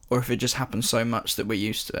or if it just happens so much that we're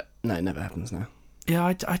used to it. No, it never happens now. Yeah,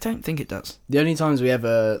 I don't think it does. The only times we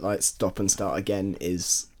ever like stop and start again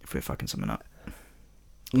is If we're fucking something up.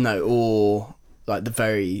 no, or like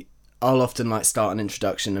I'll often like start an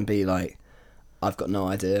introduction and be like, I've got no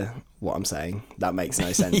idea what I'm saying. That makes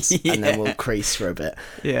no sense. And then we'll crease for a bit.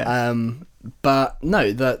 Yeah. But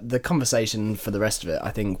no, the conversation for the rest of it, I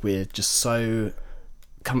think we're just so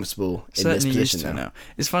comfortable in this Certainly used position to now. now.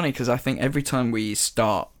 It's funny because I think every time we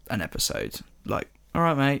start an episode, like, all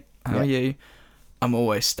right, mate, how are you? I'm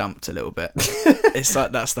always stumped a little bit. It's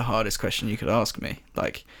like that's the hardest question you could ask me.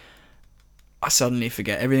 Like, I suddenly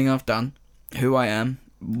forget everything I've done, who I am,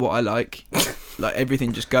 what I like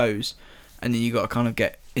everything just goes, and then you got to kind of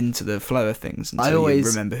get into the flow of things until you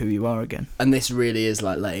remember who you are again. And this really is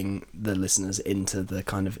like letting the listeners into the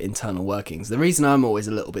kind of internal workings. The reason I'm always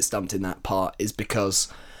a little bit stumped in that part is because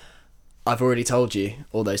I've already told you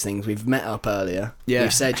all those things. We've met up earlier. Yeah.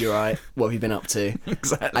 We've said you're right. What have you been up to?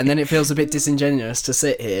 Exactly. And then it feels a bit disingenuous to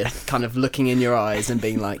sit here kind of looking in your eyes and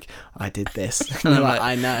being like, I did this. And I'm like,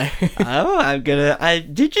 I know. Oh,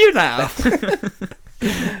 did you now?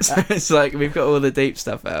 So it's like we've got all the deep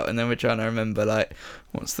stuff out and then we're trying to remember like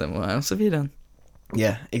what else have you done?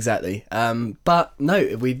 Yeah, exactly. But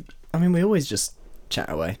no, we always just chat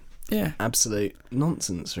away. Yeah. Absolute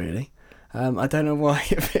nonsense, really. I don't know why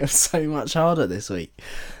it feels so much harder this week.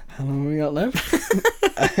 How long have we got left?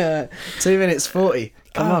 2 minutes 40.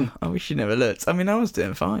 Come on. I wish you never looked. I mean, I was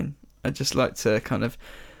doing fine. I just like to kind of,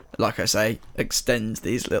 like I say, extend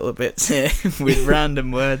these little bits here with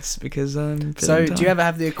random words because I'm So, do you ever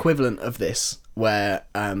have the equivalent of this where,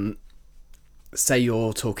 say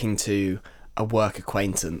you're talking to a work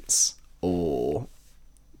acquaintance or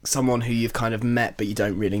someone who you've kind of met but you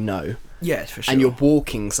don't really know, Yeah, for sure. and you're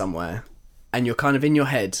walking somewhere and you're kind of in your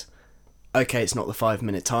head, okay, it's not the 5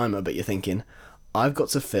 minute timer, but you're thinking, I've got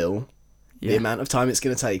to fill the amount of time it's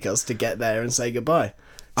going to take us to get there and say goodbye.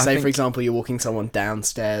 For example, you're walking someone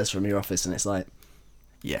downstairs from your office and it's like,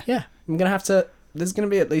 Yeah. I'm going to have to there's going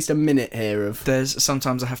to be at least a minute here of There's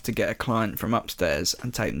sometimes I have to get a client from upstairs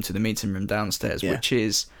and take them to the meeting room downstairs, Yeah. which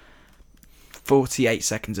is 48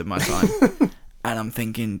 seconds of my time. And I'm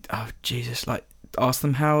thinking, oh Jesus, like ask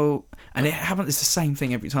them how, and it happens. It's the same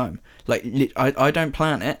thing every time. Like I don't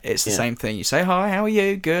plan it. It's the Yeah. same thing. You say hi, how are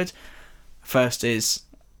you? Good. First is,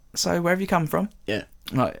 so where have you come from? yeah,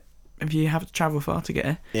 Like, have you had to travel far to get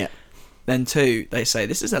here? yeah. Then 2, they say,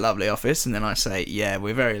 this is a lovely office. And then I say, yeah,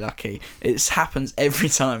 we're very lucky. It happens every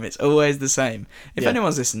time. It's always the same. If Yeah.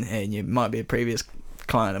 anyone's listening here and you might be a previous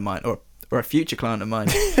client of mine or a future client of mine,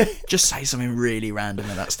 just say something really random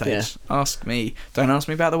at that stage. Yeah. Don't ask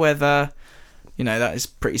me about the weather. You know, that is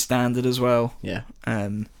pretty standard as well. Yeah.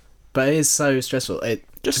 Um, But it is so stressful.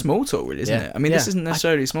 just small talk, really, isn't Yeah. it? I mean, this Yeah. isn't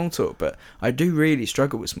necessarily small talk, but I do really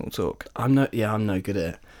struggle with small talk. I'm no good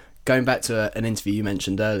at it. Going back to an interview you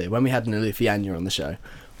mentioned earlier, when we had Nalufy Anya on the show,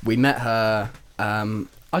 we met her,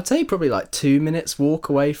 I'd say probably like 2 minutes walk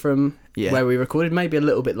away from Yeah. where we recorded, maybe a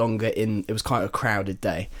little bit longer. It was quite a crowded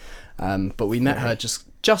day. But we met her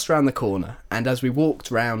just round the corner. And as we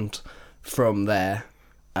walked round from there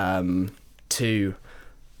to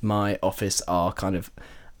my office, our kind of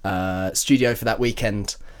studio for that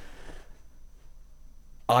weekend,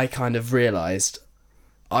 I kind of realised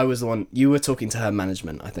I was the one. You were talking to her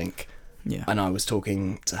management, I think, Yeah. and I was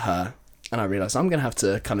talking to her, and I realised I'm going to have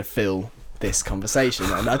to kind of fill this conversation.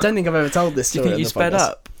 And I don't think I've ever told this Do you story. think on you the sped podcast.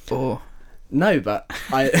 up? Or No, but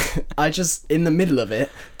I just in the middle of it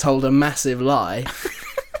told a massive lie.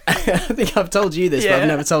 I think I've told you this, but Yeah. I've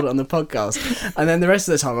never told it on the podcast. And then the rest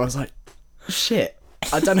of the time, I was like, shit.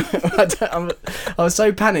 I don't know. I was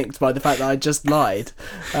so panicked by the fact that I just lied.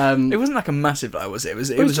 it wasn't like a massive lie, was it? It was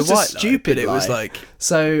was a just a white lie, stupid but it was lie. like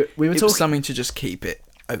So we were it was talking, something to just keep it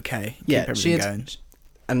okay. Yeah, keep she everything had-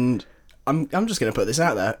 going. and I'm just going to put this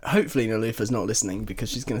out there. Hopefully, Nalufa's not listening because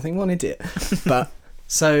she's going to think, what an idiot. But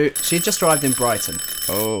so she had just arrived in Brighton.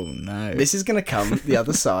 Oh no! This is going to come the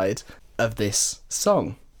other side of this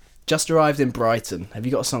song. Just arrived in Brighton. Have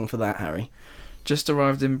you got a song for that, Harry? Just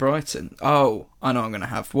arrived in Brighton. Oh, I know what I'm gonna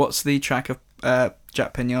have. What's the track of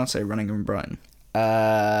Jack Pignate running in Brighton?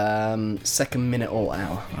 Second minute all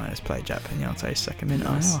hour. Right, let's play Jack Pignate's second minute.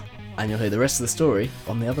 Nice. Hour. And you'll hear the rest of the story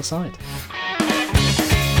on the other side.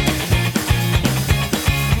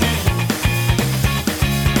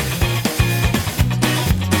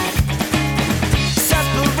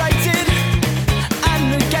 Separated and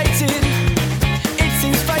negated, it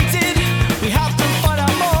seems fated. We have to find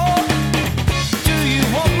out more. Do you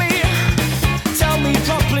want me? Tell me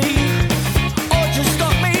properly, or just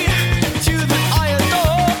stop me to the iron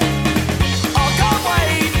door. I can't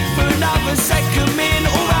wait for another second in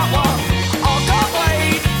or hour. I can't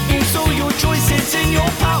wait. It's all your choices in your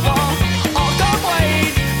power. I can't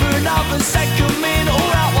wait for another second in or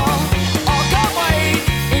hour. I can't wait.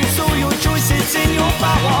 It's all your choices in your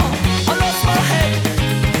power. I lost my head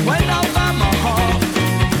when I found my heart,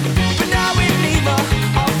 but now in neither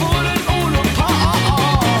I've fallen all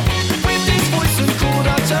apart. With this voice and chord,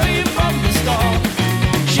 I tell you from the start,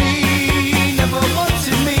 she never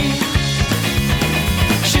wanted me.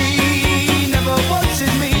 She never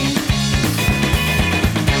wanted me.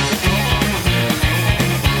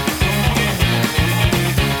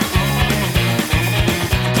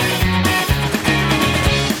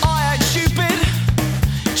 I act stupid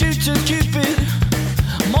due to Cupid.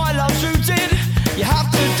 My love's rooted. You have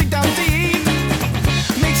to dig down deep.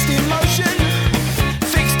 Mixed emotion,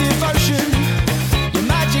 fixed devotion. Your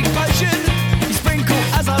magic potion, you sprinkle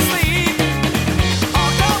as I sleep. I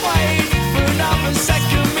can't wait for another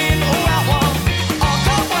second in or hour. I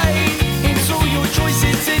can't wait. It's all your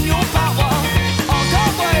choices in your power. I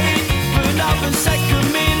can't wait for another second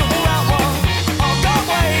in or hour. I can't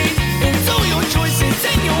wait. It's all your choices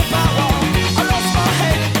in your power. I lost my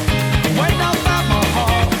head when I found my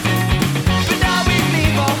heart, but now in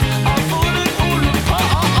neither I've fallen all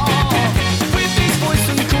apart. With this voice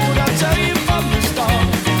and chord, I tell you from the start,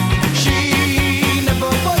 she never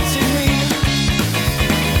wanted me.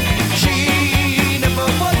 She never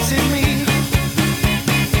wanted me.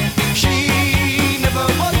 She never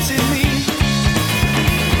wanted me.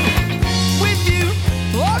 With you,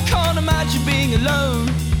 I can't imagine being alone.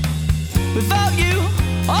 Without you,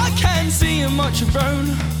 I can't see much have grown.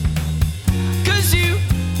 'Cause you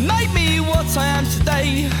made me what I am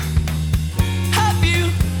today. Have you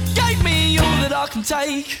gave me all that I can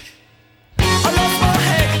take. I lost my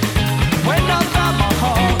head when I found my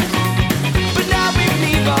heart, but now with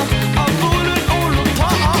neither I've fallen all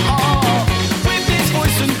apart. With this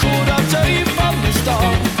voice and chord, I'll tell you from the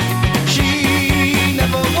start, she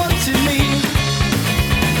never wanted me.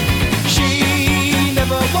 She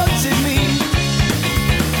never wanted me.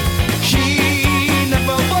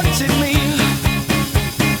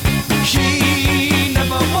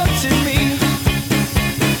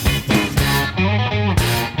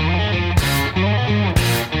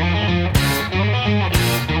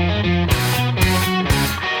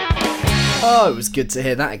 Oh, it was good to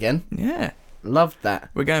hear that again. Yeah. Loved that.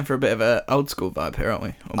 We're going for a bit of a old school vibe here, aren't we?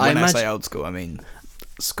 When I say old school, I mean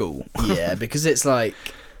school. Yeah, because it's like,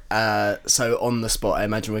 so on the spot, I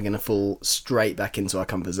imagine we're going to fall straight back into our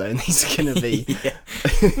comfort zone. These are going to be...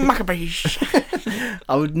 Maccabees.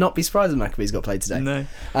 I would not be surprised if Maccabees got played today. No.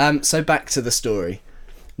 So back to the story.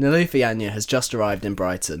 Nilufer Yanya has just arrived in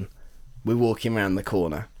Brighton. We're walking around the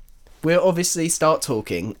corner. We'll obviously start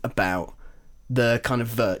talking about the kind of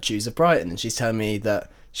virtues of Brighton, and she's telling me that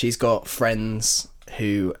she's got friends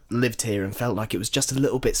who lived here and felt like it was just a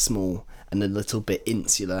little bit small and a little bit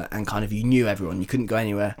insular, and kind of you knew everyone. You couldn't go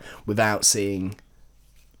anywhere without seeing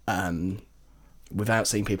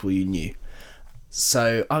people you knew.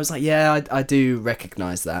 So I was like, yeah, I do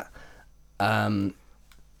recognise that. And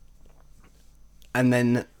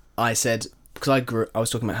then I said, because I was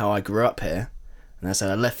talking about how I grew up here, and I said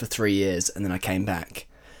I left for 3 years and then I came back.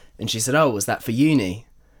 And she said, oh, was that for uni?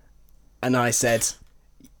 And I said,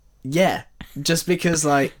 yeah, just because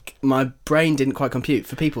like my brain didn't quite compute.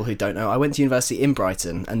 For people who don't know, I went to university in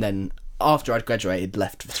Brighton, and then after I'd graduated,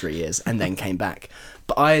 left for 3 years and then came back.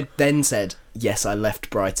 But I had then said, yes, I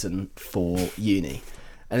left Brighton for uni.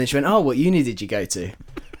 And then she went, oh, what uni did you go to?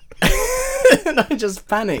 And I just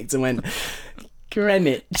panicked and went,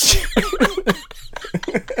 Greenwich.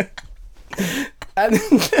 And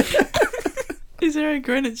Is there a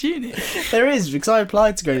Greenwich Uni? there is, because I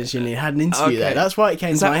applied to Greenwich Uni and had an interview there. That's why it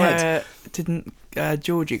came to my head. Didn't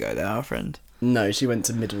Georgie go there, our friend? No, she went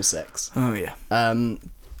to Middlesex. Oh, yeah.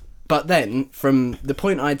 But then, from the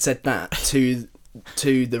point I'd said that to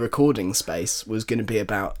the recording space was going to be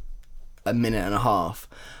about a minute and a half.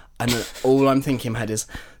 And all I'm thinking in my head is,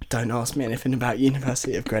 don't ask me anything about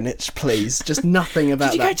University of Greenwich, please. Just nothing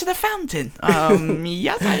about Did you that. go to the fountain?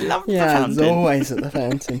 Yes, I love the Yeah, fountain. it's always at the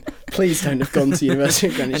fountain. Please don't have gone to University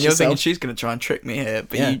of Greenwich And you're thinking yourself. she's going to try and trick me here,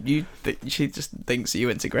 but Yeah. she just thinks you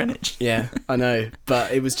went to Greenwich. Yeah, I know.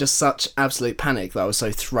 But it was just such absolute panic that I was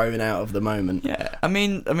so thrown out of the moment. Yeah, I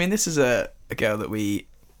mean, this is a girl that we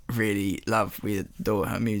really love. We adore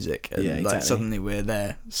her music, and Yeah, exactly. like suddenly we're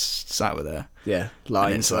there, sat with her. Yeah,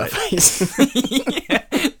 lying it's to her like- face. Yeah.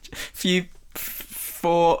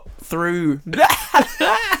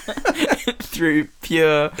 Through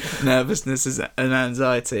pure nervousness and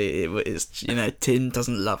anxiety, it's Tin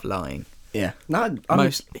doesn't love lying. Yeah. No,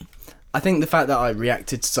 Mostly. I think the fact that I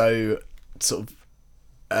reacted so sort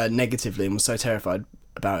of negatively and was so terrified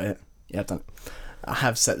about it. Yeah, I've done it. I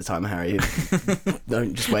have set the timer, Harry.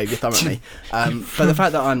 Don't just wave your thumb at me. But the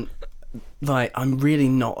fact that I'm really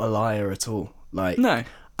not a liar at all. Like, No.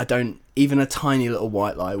 I don't. Even a tiny little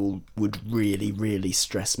white lie would really, really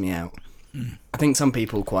stress me out. I think some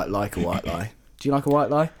people quite like a white lie. Do you like a white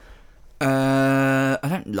lie? I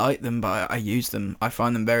don't like them, but I use them. I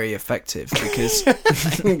find them very effective because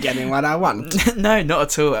I'm getting what I want. no, not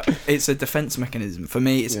at all. It's a defense mechanism for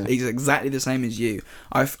me. It's exactly the same as you.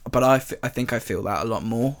 I think I feel that a lot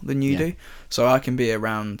more than you do. So I can be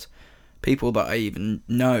around people that I even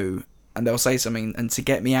know, and they'll say something, and to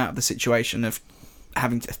get me out of the situation of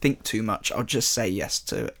having to think too much, I'll just say yes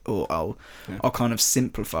to it, or I'll kind of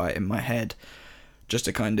simplify it in my head, just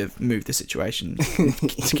to kind of move the situation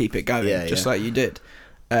to keep it going, like you did.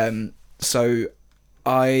 So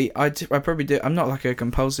I probably do. I'm not like a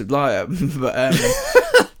compulsive liar, but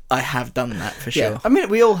I have done that for sure. Yeah, I mean,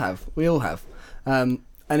 we all have, and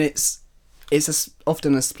it's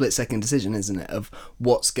often a split-second decision, isn't it, of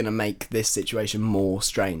what's going to make this situation more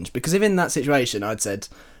strange. Because if in that situation I'd said,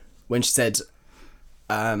 when she said,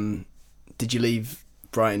 did you leave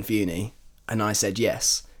Brighton for uni? And I said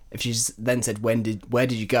yes. If she's then said, where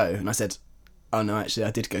did you go? And I said, oh no, actually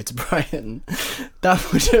I did go to Brighton.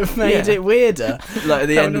 That would have made it weirder. Like at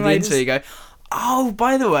the That end of would the have made interview, you go, oh,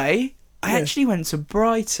 by the way, I actually went to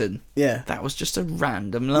Brighton. Yeah. That was just a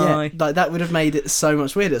random lie. Yeah, like that would have made it so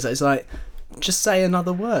much weirder. So it's like, just say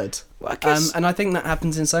another word. Well, I guess and I think that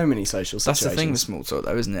happens in so many social situations. that's the thing with small talk,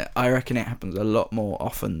 though, isn't it? I reckon it happens a lot more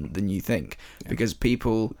often than you think, because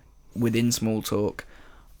people within small talk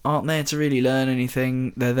aren't there to really learn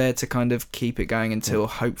anything. They're there to kind of keep it going until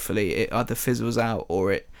hopefully it either fizzles out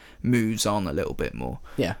or it moves on a little bit more.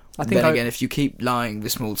 Yeah, I think. Then again, if you keep lying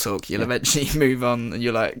with small talk, you'll eventually move on, and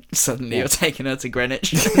you're like, suddenly you're taking her to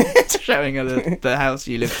Greenwich, showing her the house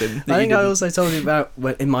you lived in. I think I also told you about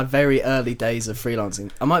in my very early days of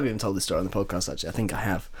freelancing. I might have even told this story on the podcast, actually. I think I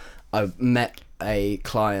have. I met a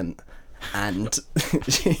client, and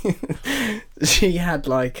she had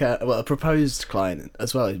like a proposed client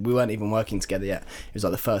as well. We weren't even working together yet. It was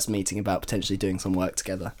like the first meeting about potentially doing some work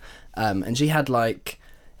together. And she had like,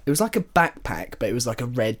 it was like a backpack, but it was like a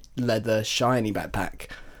red leather shiny backpack.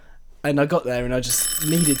 And I got there and I just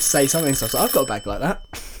needed to say something, so I was like, I've got a bag like that.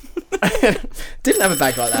 Didn't have a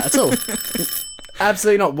bag like that at all.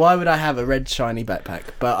 Absolutely not. Why would I have a red shiny backpack?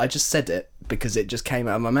 But I just said it because it just came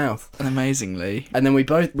out of my mouth. And amazingly, And then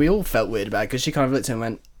we all felt weird about it because she kind of looked at him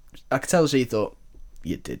and went, I could tell she thought,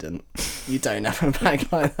 you didn't. You don't have a bag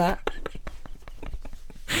like that.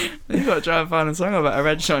 you've got to try and find a song about a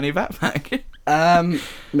red shiny backpack.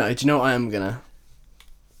 No, do you know what I am gonna?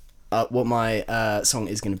 What my song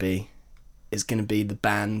is gonna be the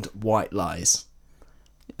band White Lies.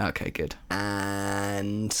 Okay, good.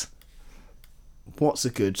 And what's a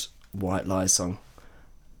good White Lies song?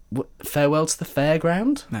 Farewell to the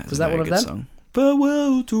Fairground? Was that one of them? Song.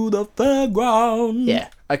 Farewell to the fairground. Yeah.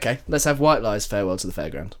 Okay, let's have White Lies, Farewell to the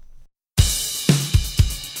Fairground.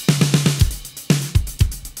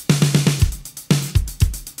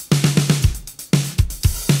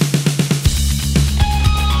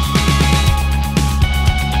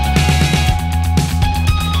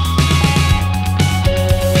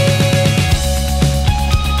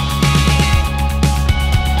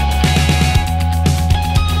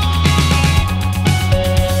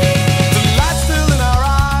 The light's still in our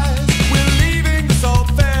eyes. We're leaving this old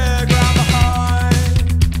fairground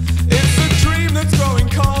behind.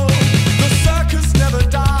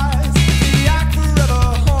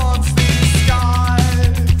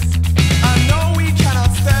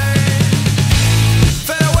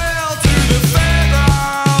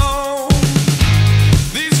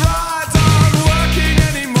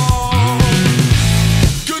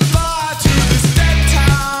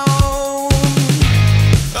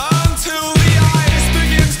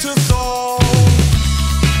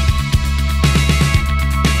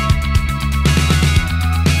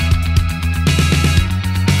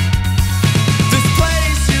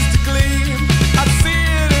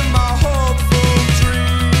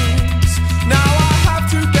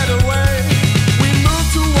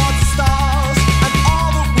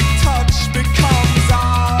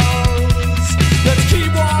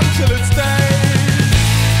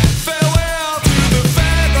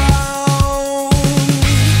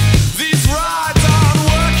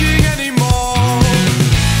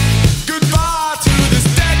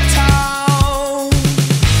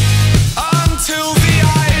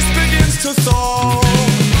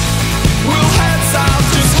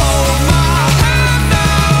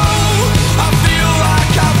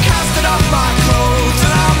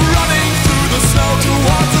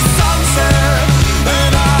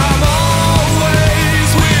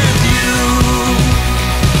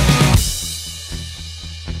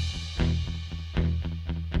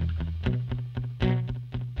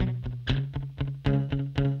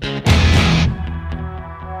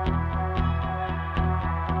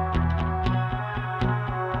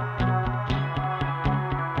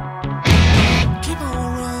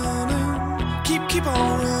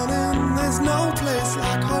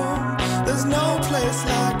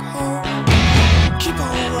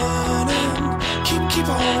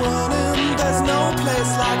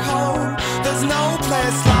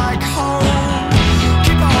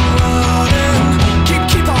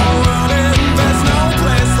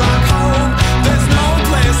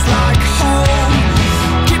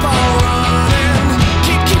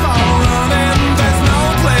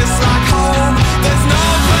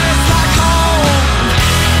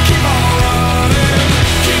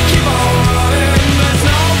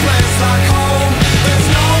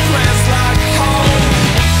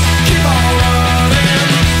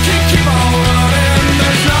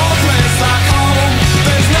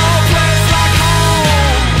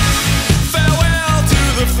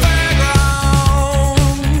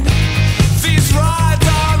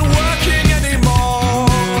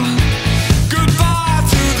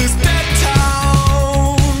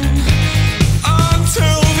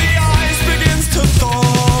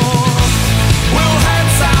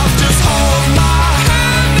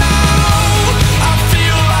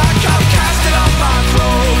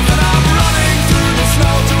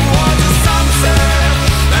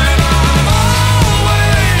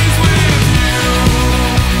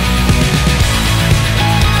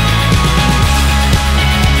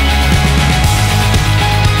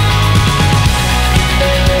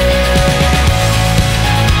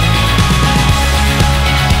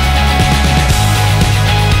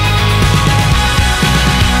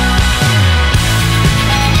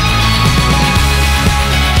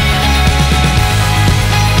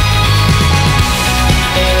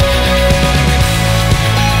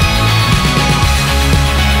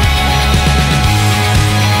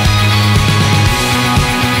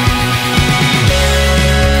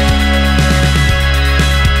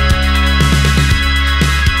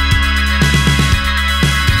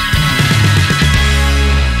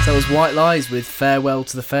 White Lies with Farewell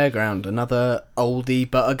to the Fairground, another oldie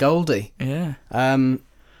but a goldie. Yeah. Do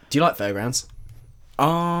you like fairgrounds?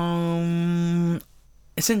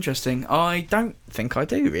 It's interesting. I don't think I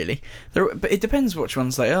do really. But it depends which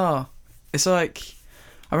ones they are. It's like,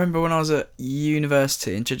 I remember when I was at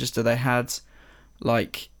university in Chichester, they had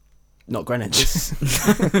like Not Greenwich.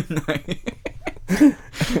 no.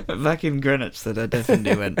 Back in Greenwich that I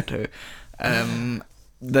definitely went to.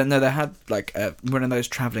 They had like one of those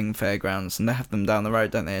travelling fairgrounds, and they have them down the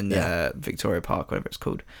road, don't they, in Victoria Park, whatever it's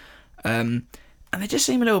called. And they just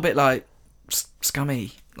seem a little bit like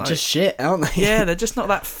scummy. Like, Just shit, aren't they? yeah, they're just not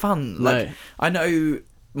that fun. Like, No. I know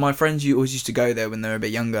my friends always used to go there when they were a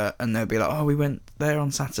bit younger, and they'd be like, "Oh, we went there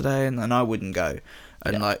on Saturday," and I wouldn't go,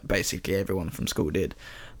 and like basically everyone from school did.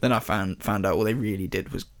 Then I found out all they really did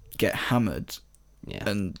was get hammered Yeah.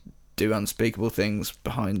 and do unspeakable things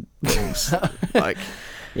behind things, like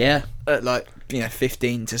Yeah. at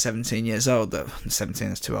 15 to 17 years old. 17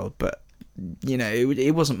 is too old, but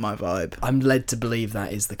it wasn't my vibe. I'm led to believe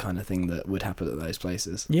that is the kind of thing that would happen at those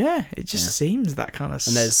places. Yeah, it just seems that kind of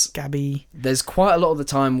And there's- scabby. There's quite a lot of the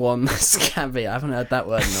time one scabby. I haven't heard that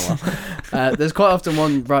word in a while. There's quite often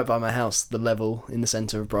one right by my house, the Level in the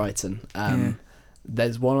centre of Brighton.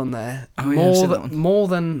 There's one on there. Oh, yeah, I've seen that one. More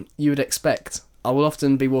than you would expect. I will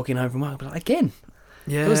often be walking home from work, but again,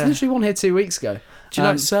 Yeah. there was literally one here 2 weeks ago. Do you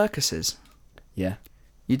like circuses? Yeah,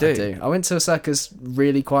 You do? I do. I went to a circus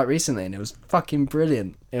really quite recently, and it was fucking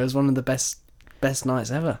brilliant. It was one of the best nights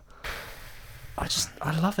ever.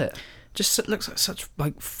 I love it. Just it looks like such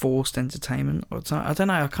forced entertainment. Or I don't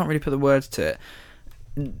know. I can't really put the words to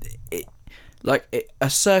it. A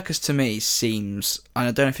circus to me seems, and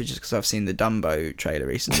I don't know if it's just because I've seen the Dumbo trailer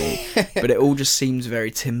recently, but it all just seems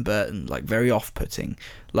very Tim Burton, very off-putting.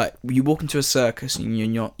 Like you walk into a circus and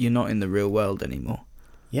you're not in the real world anymore.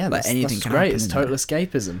 Yeah, anything that's can great. happen It's in total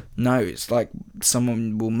escapism. No, it's like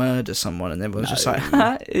someone will murder someone, and everyone's just No. like,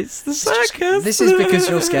 ha, "It's the circus." This is because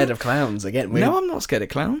you're scared of clowns. Again, No, I'm not scared of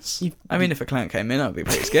clowns. I mean, if a clown came in, I'd be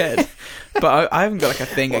pretty scared. But I haven't got a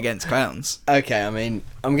thing against clowns. Okay, I mean,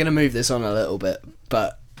 I'm going to move this on a little bit,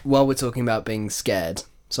 but while we're talking about being scared,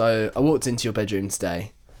 so I walked into your bedroom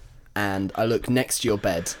today, and I look next to your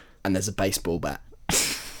bed, and there's a baseball bat.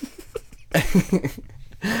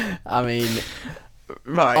 I mean,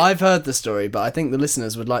 Right. I've heard the story, but I think the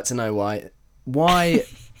listeners would like to know why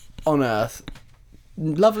on earth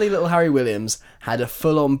lovely little Harry Williams had a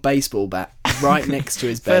full-on baseball bat right next to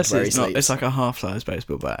his bed Firstly, where he it's not. sleeps. It's like a half-size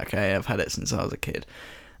baseball bat. Okay, I've had it since I was a kid.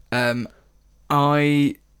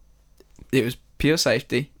 It was pure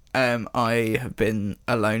safety. I have been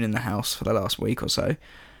alone in the house for the last week or so,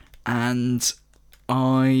 and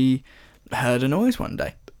I heard a noise one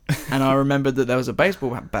day, and I remembered that there was a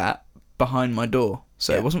baseball bat behind my door,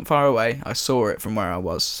 so it wasn't far away. I saw it from where I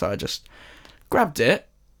was, so I just grabbed it,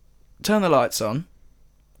 turned the lights on,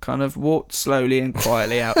 kind of walked slowly and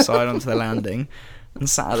quietly outside onto the landing, and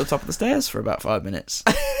sat at the top of the stairs for about 5 minutes,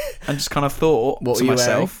 and just kind of thought What to were you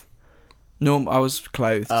myself. No, I was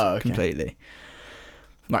clothed completely.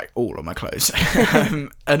 Like all of my clothes.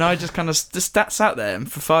 And I just kind of sat there and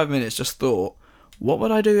for 5 minutes just thought, what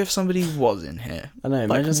would I do if somebody was in here? I know,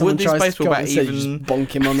 Like, imagine someone would this tries to baseball come bat and say, even... just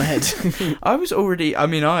bonk him on the head.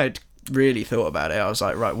 I had really thought about it. I was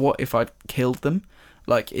like, right, what if I'd killed them?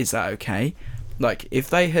 Like, is that okay? Like, if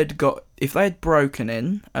they had broken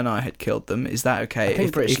in and I had killed them, is that okay? I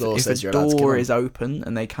think British law if says a you're allowed to kill door them. is open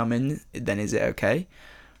and they come in, then is it okay?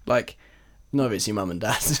 Like, Not if it's your mum and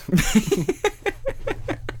dad.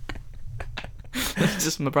 it's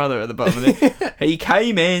just my brother at the bottom of it. He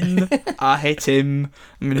came in, I hit him.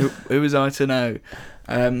 I mean, who was I to know?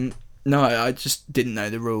 No, I just didn't know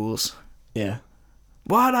the rules. Yeah,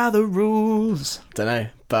 What are the rules? don't know,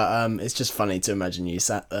 but it's just funny to imagine you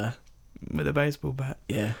sat there. With a baseball bat.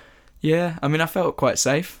 Yeah, Yeah, I mean, I felt quite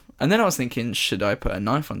safe. And then I was thinking, should I put a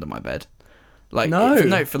knife under my bed? Like, No.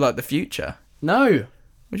 for like the future. no, What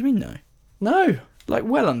do you mean, no? no. Like,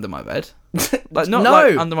 well under my bed. Like, not No.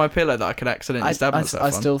 like under my pillow that I could accidentally stab myself I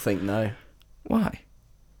on. still think no. Why?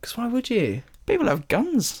 Because why would you? People have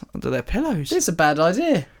guns under their pillows. It's a bad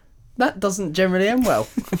idea. That doesn't generally end well.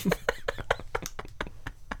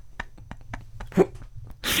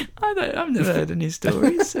 I've never heard any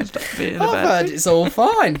stories of that being a I've bad heard thing. it's all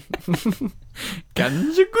fine.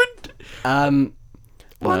 Guns are good.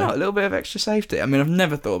 Why No. not? A little bit of extra safety. I mean, I've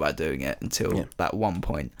never thought about doing it until that one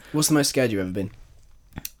point. What's the most scared you've ever been?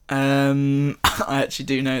 I actually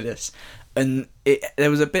do know this, and there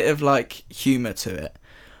was a bit of like humour to it.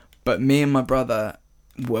 But me and my brother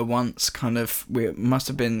were once we must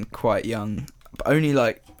have been quite young, but only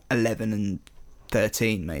like 11 and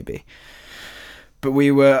 13 maybe. But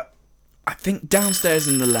we were I think downstairs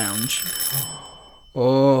in the lounge.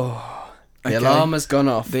 Oh, the Okay. alarm has gone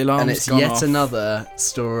off. The alarm's and it's gone yet off. another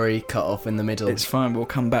story cut off in the middle. It's fine. We'll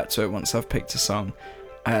come back to it once I've picked a song.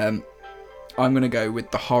 I'm gonna go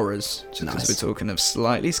with The Horrors, just because Nice. we're talking of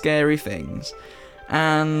slightly scary things,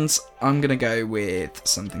 and I'm gonna go with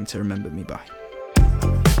Something to Remember Me By.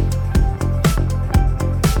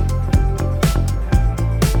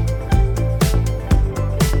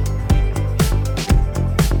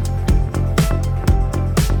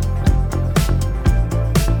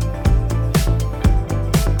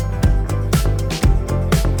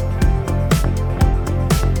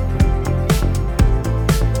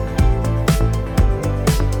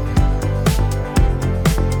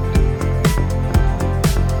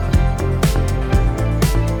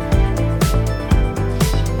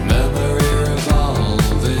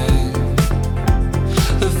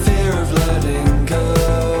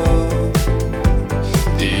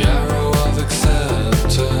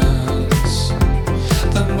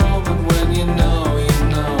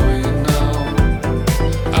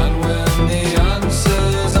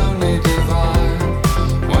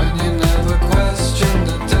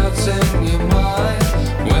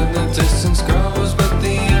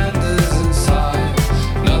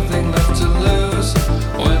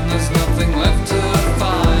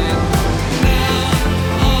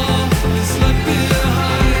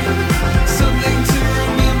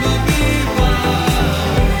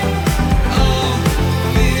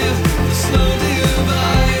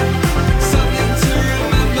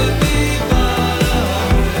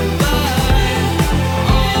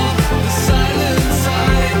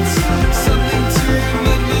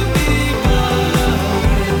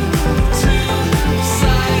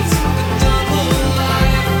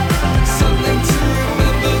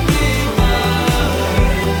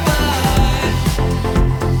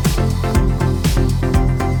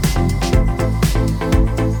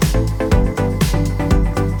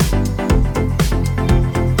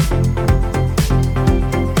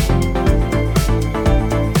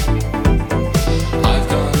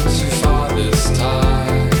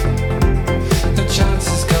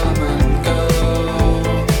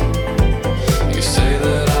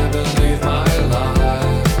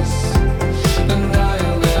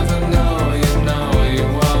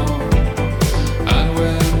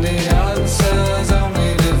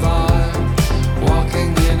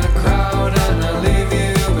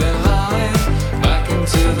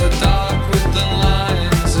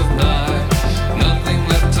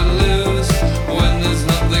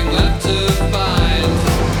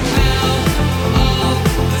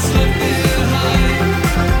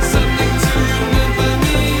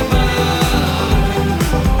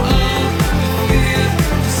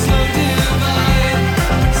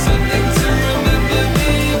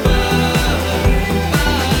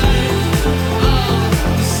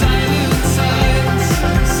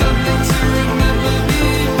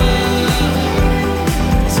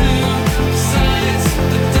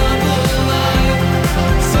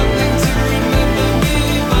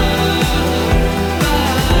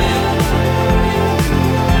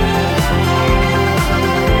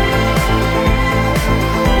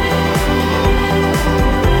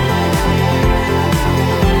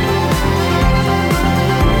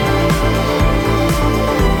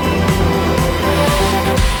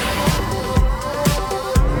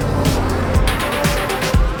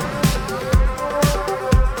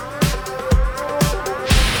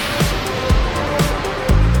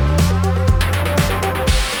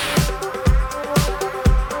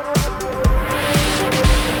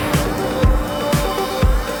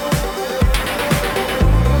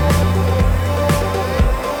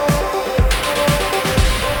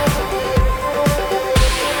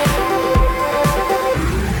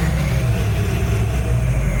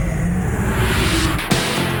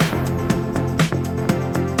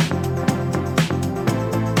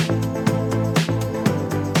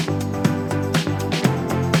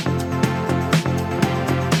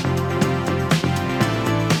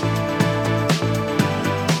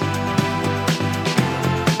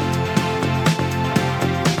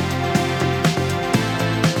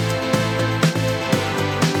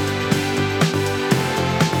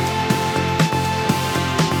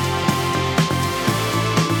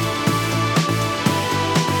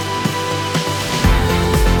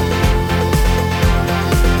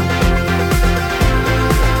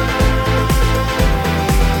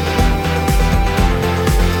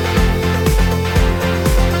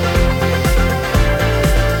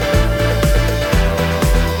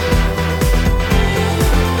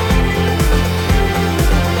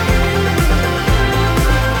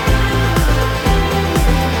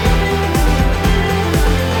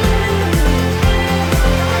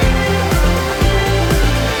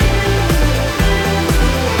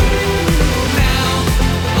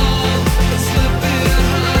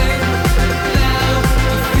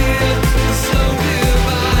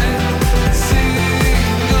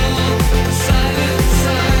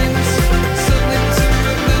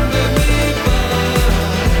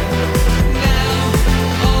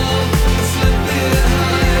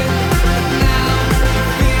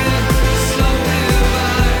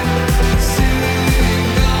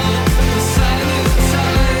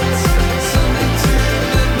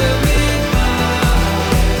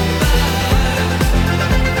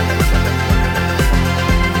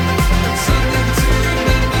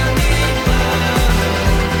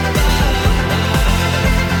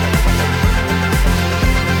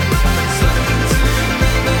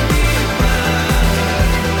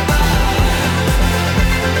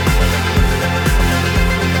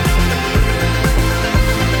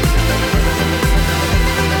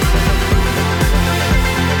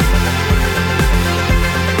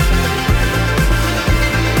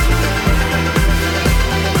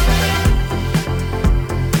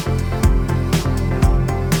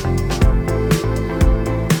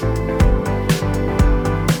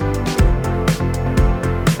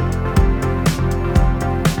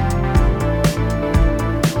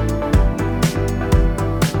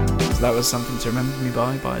 to remember me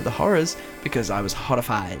by The Horrors, because I was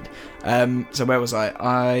horrified. So where was I?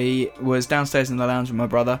 I was downstairs in the lounge with my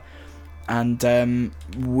brother, and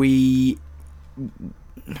we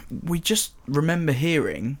just remember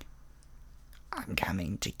hearing, "I'm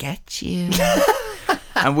coming to get you."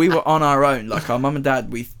 And we were on our own, like our mum and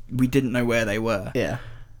dad, we didn't know where they were. Yeah.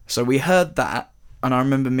 So we heard that, and I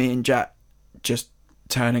remember me and Jack just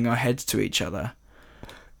turning our heads to each other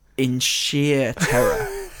in sheer terror.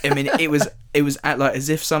 I mean, it was like as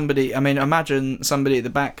if somebody, I mean, imagine somebody at the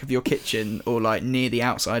back of your kitchen or like near the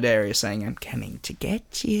outside area saying, "I'm coming to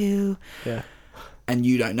get you." Yeah. And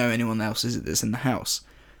you don't know anyone else that's in the house.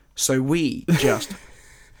 So we just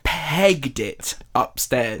pegged it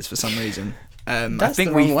upstairs for some reason. That's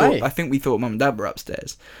the wrong way. I think we thought Mum and Dad were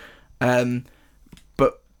upstairs.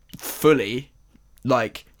 But fully,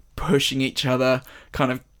 like, pushing each other,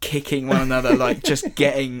 kind of kicking one another, like, just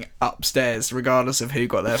getting upstairs, regardless of who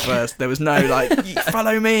got there first. There was no, like,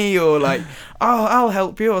 "Follow me," or, like, "Oh, I'll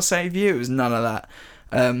help you or save you." It was none of that.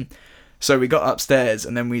 So we got upstairs,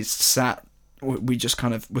 and then we just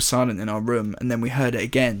kind of were silent in our room, and then we heard it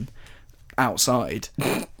again outside.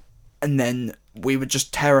 And then we were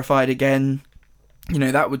just terrified again. You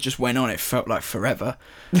know, that just went on. It felt like forever.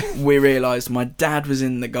 We realised my dad was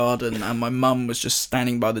in the garden and my mum was just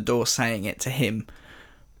standing by the door saying it to him.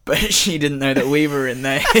 But she didn't know that we were in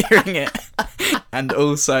there hearing it. And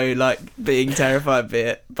also, like, being terrified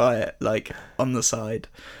by it, like, on the side.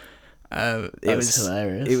 It was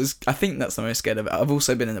hilarious. It was. I think that's the most scared of it. I've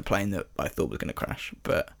also been in a plane that I thought was going to crash,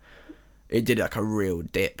 but it did, like, a real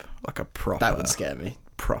dip. Like a proper... That would scare me.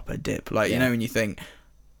 Proper dip. Like, Yeah. you know, when you think,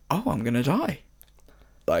 "Oh, I'm going to die."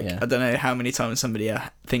 Like, Yeah. I don't know how many times somebody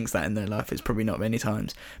thinks that in their life. It's probably not many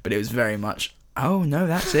times. But it was very much, "Oh, no,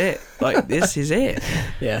 that's it. Like, this is it."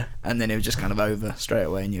 Yeah. And then it was just kind of over straight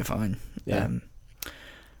away and you're fine. Yeah.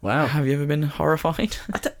 Wow. Have you ever been horrified?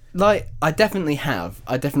 I definitely have.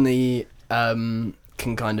 I definitely can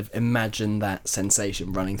kind of imagine that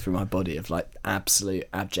sensation running through my body of, like, absolute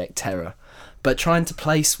abject terror. But trying to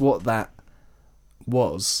place what that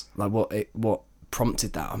was, like, what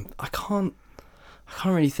prompted that, I can't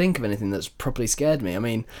really think of anything that's properly scared me. I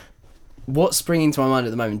mean, what's springing to my mind at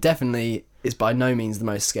the moment definitely is by no means the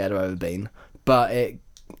most scared I've ever been, but it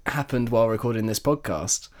happened while recording this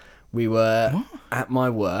podcast. We were at my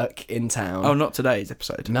work in town. Oh, not today's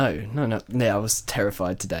episode. No. Yeah, I was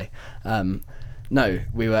terrified today. No,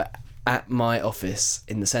 we were at my office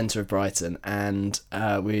in the centre of Brighton, and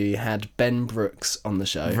we had Ben Brooks on the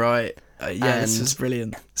show. Right. Yeah, this And- is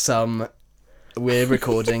brilliant. We're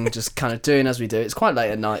recording, just kind of doing as we do. It's quite late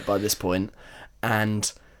at night by this point, and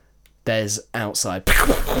there's outside.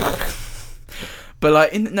 But,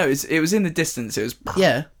 like, it was in the distance. It was...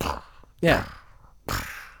 Yeah.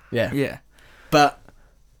 Yeah. But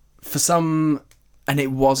for some And it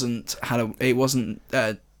wasn't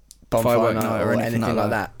bonfire firework night night or anything like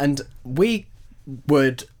that, and we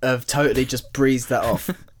would have totally just breezed that off,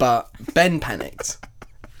 but Ben panicked,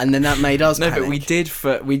 and then that made us panic. But we did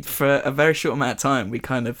for a very short amount of time. We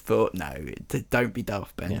kind of thought, "No, don't be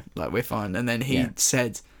daft, Ben. Yeah. Like, we're fine." And then he Yeah.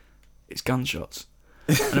 said, "It's gunshots,"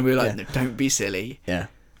 and we were like, Yeah. "No, don't be silly." Yeah.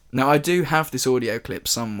 Now I do have this audio clip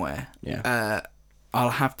somewhere. Yeah.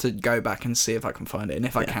 I'll have to go back and see if I can find it, and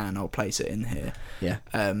if I Yeah. can, I'll place it in here. Yeah.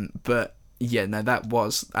 But yeah, no, that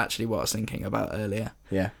was actually what I was thinking about earlier.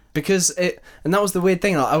 Yeah. Because and that was the weird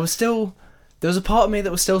thing. Like, there was a part of me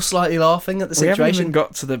that was still slightly laughing at the We haven't situation. even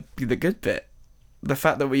got to the good bit. The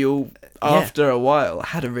fact that we all, after a while,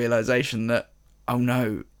 had a realisation that, oh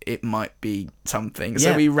no, it might be something.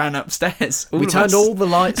 So Yeah. we ran upstairs. We of turned us. all the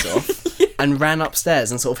lights off and ran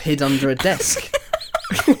upstairs and sort of hid under a desk.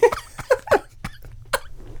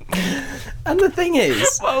 And the thing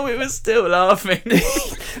is, While we were still laughing.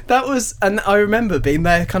 and I remember being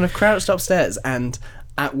there kind of crouched upstairs and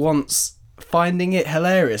at once finding it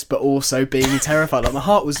hilarious but also being terrified. Like, my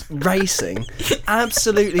heart was racing,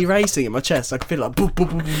 absolutely racing in my chest. I could feel like boop, boop,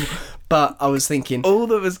 boop, boop. But I was thinking, All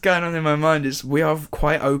that was going on in my mind is we are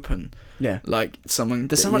quite open. yeah, Like, There's so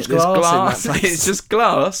much glass in that place. It's just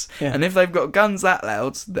glass. Yeah. And if they've got guns that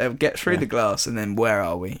loud, they'll get through Yeah. the glass. And then where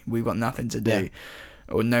are we? We've got nothing to do. Yeah.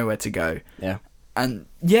 Or nowhere to go. yeah, And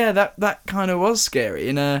yeah, that kind of was scary.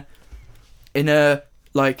 In a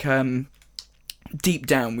like deep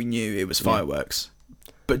down, we knew it was fireworks,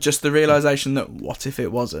 but just the realization that what if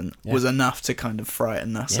it wasn't was enough to kind of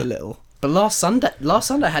frighten us a little. But last Sunday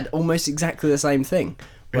I had almost exactly the same thing.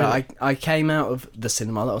 Where Really? I came out of the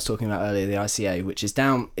cinema that I was talking about earlier, the ICA, which is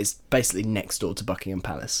it's basically next door to Buckingham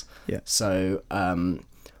Palace. Yeah. So,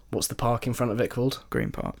 what's the park in front of it called?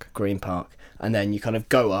 Green Park. Green Park. And then you kind of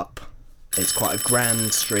go up It's quite a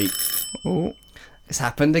grand street. Oh, It's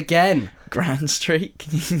happened again. Grand Street.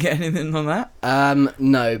 Can you get anything on that?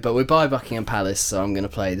 No, but we're by Buckingham Palace, so I'm going to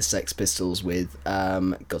play the Sex Pistols with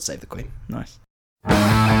God Save the Queen. Nice.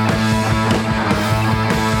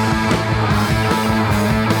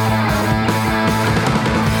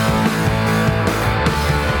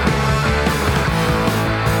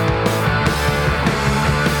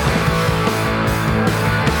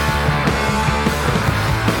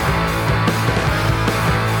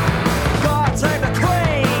 God save the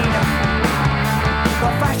Queen, the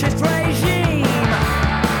fascist regime.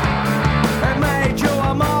 It made you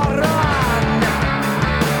a moron,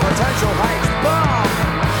 potential hate bomb.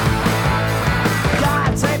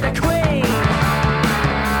 God save the Queen,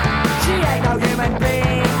 she ain't no human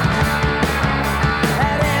being.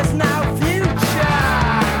 There is no future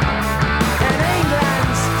in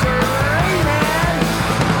England's dreaming.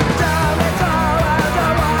 Tell me so, I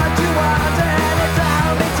don't want you wanted.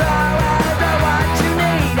 Tell me so, I don't want you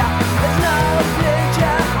need. There's no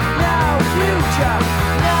future, no future,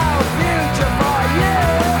 no future for you.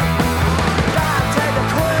 God save the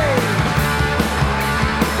Queen,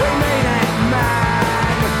 we mean it,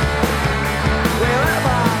 man. We love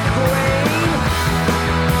our Queen,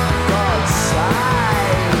 God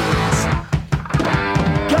saves.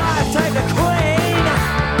 God save the Queen,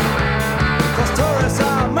 'cause tourists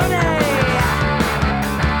are money.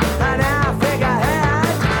 And our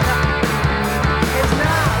figurehead is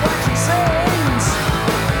not what she seems.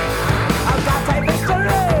 Oh, God save history,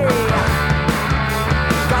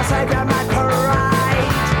 God save your mad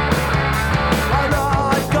parade. Oh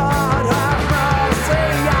Lord God have mercy,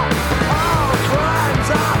 all crimes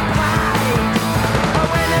are paid. Oh,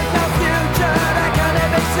 when there's no future, there can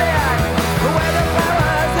be sin. Where the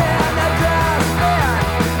power's in the dustbin,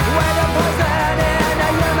 where the poison in a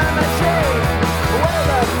human machine. Where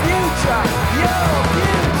the future, your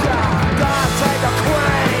future. God save the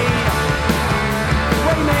Queen,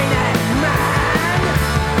 we mean it, man.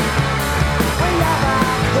 We love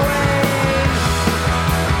our Queen,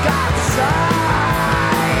 God saves.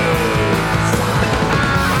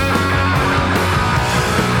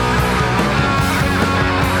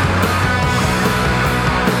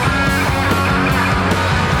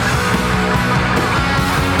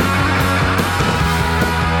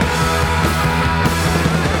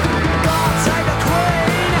 God save the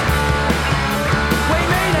Queen, we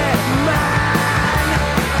mean it, man.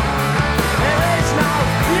 There is no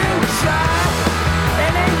future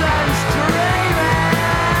in England's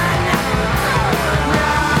dreaming. No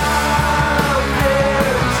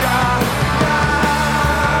future, no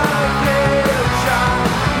future,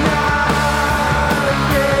 no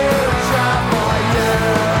future for you.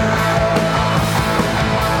 No future,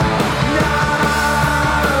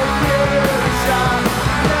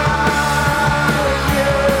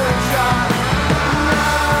 no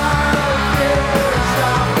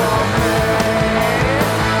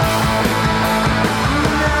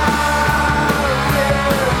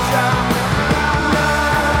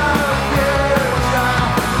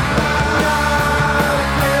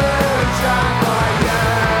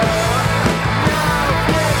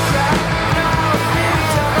future, no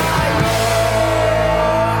future for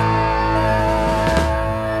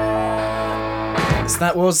me. So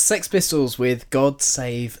that was Sex Pistols with God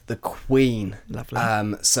Save the Queen. Lovely.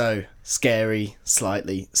 So, scary,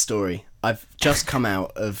 slightly story. I've just come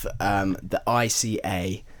out of the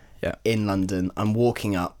ICA Yeah. in London. I'm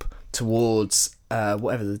walking up towards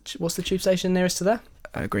what's the tube station nearest to there?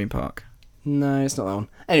 Green Park. No, it's not that one.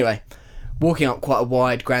 Anyway, walking up quite a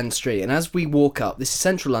wide grand street, and as we walk up, this is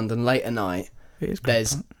central London, late at night. It is Green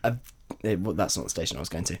There's Park. well, that's not the station I was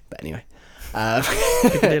going to, but anyway.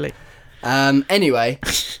 Piccadilly. Anyway,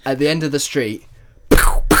 at the end of the street,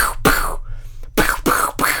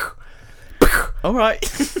 All right.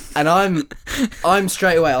 and I'm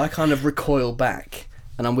straight away, I kind of recoil back,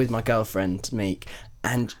 and I'm with my girlfriend Meek,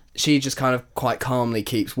 and she just kind of quite calmly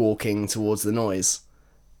keeps walking towards the noise,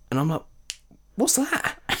 and I'm like, what's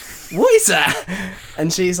that? What is that?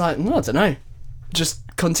 And she's like, no, I don't know, just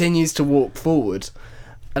continues to walk forward,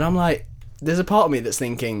 and I'm like, there's a part of me that's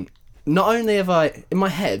thinking, not only have I, in my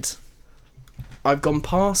head, I've gone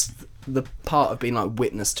past the part of being like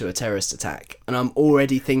witness to a terrorist attack, and I'm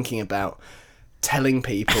already thinking about telling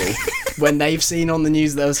people when they've seen on the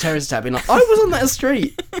news that there was a terrorist attack, being like, I was on that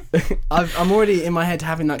street. I'm already in my head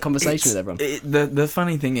having that conversation with everyone. The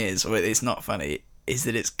funny thing is, well, it's not funny, is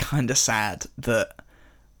that it's kind of sad that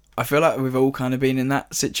I feel like we've all kind of been in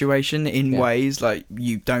that situation in ways. Like,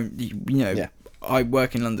 you know, Yeah. I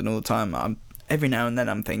work in London all the time. Every now and then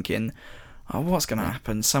I'm thinking, oh, what's going to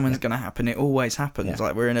happen? Something's going to happen. It always happens. Yeah.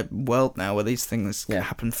 Like, we're in a world now where these things Yeah.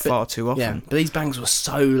 happen far too often. Yeah, but these bangs were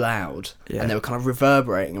so loud, Yeah. and they were kind of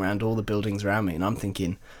reverberating around all the buildings around me, and I'm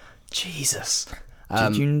thinking, Jesus.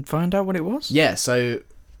 Did you find out what it was? Yeah, so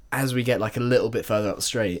as we get like a little bit further up the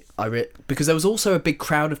street, because there was also a big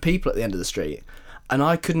crowd of people at the end of the street, and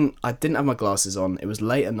I didn't have my glasses on. It was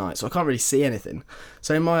late at night, so I can't really see anything.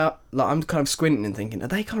 So I'm kind of squinting and thinking, are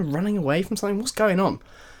they kind of running away from something? What's going on?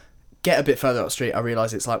 Get a bit further up the street, I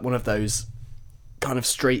realise it's like one of those kind of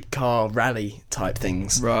streetcar rally type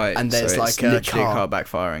things. Right. And there's so it's like literally a car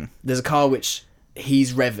backfiring. There's a car which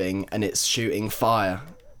he's revving and it's shooting fire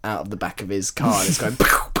out of the back of his car and it's going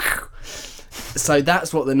pow, pow. So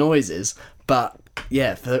that's what the noise is. But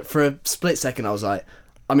yeah, for a split second I was like,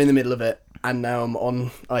 I'm in the middle of it and now I'm on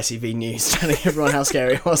ITV News telling everyone how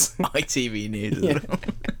scary it was. ITV News as well.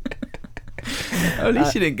 Oh, at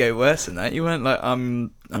least you didn't go worse than that. You weren't like,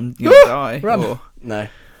 I'm gonna die. Run. Or... No.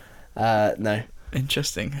 No.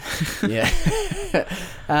 Interesting. Yeah.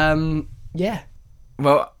 Yeah.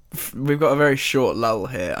 Well, we've got a very short lull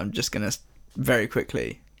here. I'm just going to very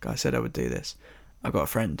quickly, I said I would do this. I've got a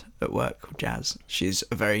friend at work called Jazz. She's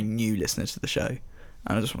a very new listener to the show.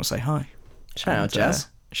 And I just want to say hi. Shout out, And, Jazz.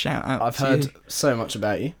 Shout out I've to heard you. so much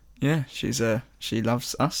about you. Yeah, she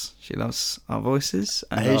loves us. She loves our voices.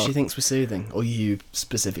 I hear she thinks we're soothing. Or you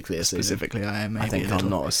specifically are soothing. Specifically, I am maybe I think a little... I'm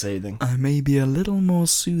not as soothing. I may be a little more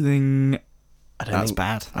soothing. That's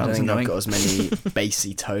bad. I That don't was think annoying. I've got as many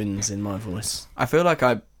bassy tones in my voice. I feel like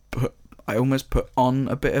I almost put on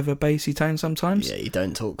a bit of a bassy tone sometimes. Yeah, you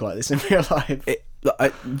don't talk like this in real life.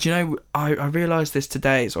 Do you know, I realised this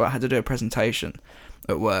today, so I had to do a presentation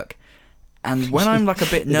at work. And when I'm like a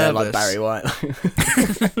bit They're nervous... like Barry White.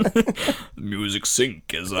 Music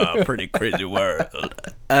sync is a pretty crazy word.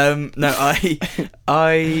 No,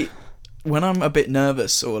 I when I'm a bit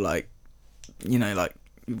nervous or like, you know, like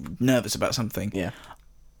nervous about something, Yeah.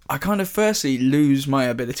 I kind of firstly lose my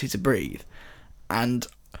ability to breathe, and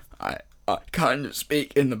I kind of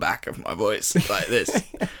speak in the back of my voice like this.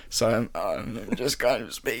 So I'm just kind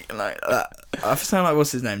of speaking like that. I sound like,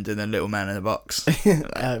 what's his name, doing the Little Man in a Box.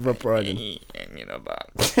 Rob Brydon. In a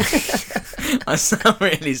box. I sound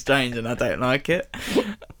really strange and I don't like it.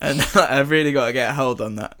 And I've really got to get a hold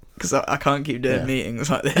on that, because I can't keep doing meetings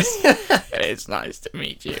like this. It's nice to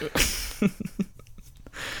meet you.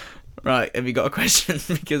 Right, have you got a question?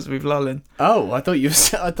 Because we've lolling. Oh, I thought you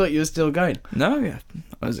were still going. No, yeah.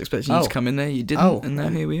 I was expecting you to come in there. You didn't, Oh. and now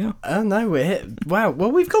here we are. Oh no, we're hit. Wow.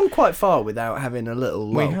 Well, we've gone quite far without having a little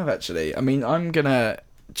lull. We have actually. I mean, I'm gonna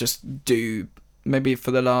just do maybe for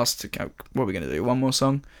the last. What are we gonna do? One more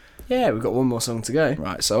song. Yeah, we've got one more song to go.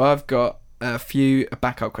 Right. So I've got a few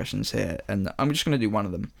backup questions here, and I'm just gonna do one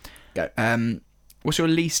of them. Go. What's your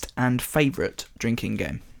least and favourite drinking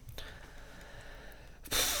game?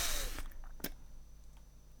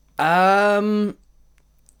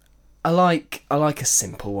 I like a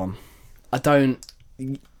simple one. I don't.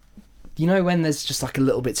 You know when there's just like a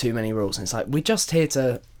little bit too many rules, and it's like we're just here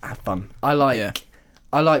to have fun. I like,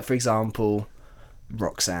 for example,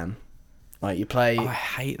 Roxanne. Like you play. Oh, I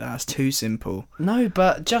hate that. It's too simple. No,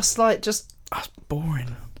 but just That's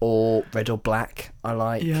boring. or Red or Black. I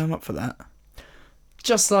like. Yeah, I'm up for that.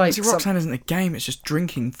 Just like See, Roxanne isn't a game. It's just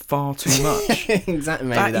drinking far too much. exactly.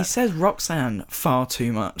 Maybe He that. says Roxanne far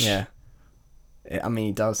too much. Yeah. I mean,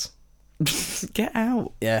 he does. Get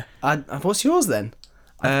out. Yeah. What's yours then?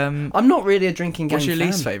 I'm I'm not really a drinking game What's your fan.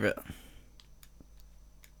 least favourite?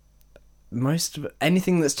 Most of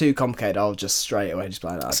anything that's too complicated, I'll just straight away just be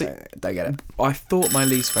like, I See- don't get it. I thought my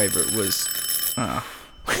least favourite was...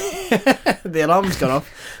 The alarm's gone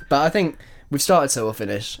off. But I think we've started, so we'll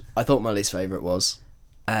finish. I thought my least favourite was...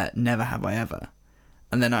 Never Have I Ever.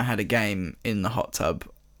 And then I had a game in the hot tub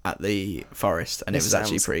at the forest, and it was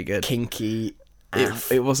actually sounds pretty good. Kinky.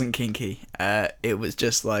 It wasn't kinky. It was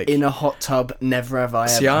just like... In a hot tub, never have I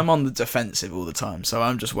ever. See, I'm on the defensive all the time, so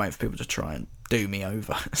I'm just waiting for people to try and do me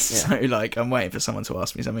over. So, like, I'm waiting for someone to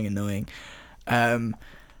ask me something annoying. And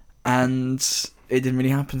it didn't really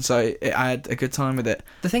happen, so I had a good time with it.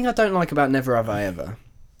 The thing I don't like about Never Have I Ever,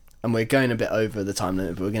 and we're going a bit over the time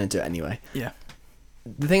limit, but we're going to do it anyway. Yeah.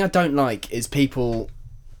 The thing I don't like is people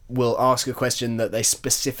will ask a question that they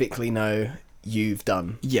specifically know you've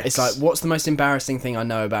done. Yes. It's like, what's the most embarrassing thing I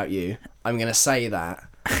know about you? I'm going to say that,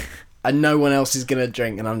 and no one else is going to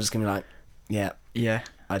drink, and I'm just going to be like, yeah, Yeah.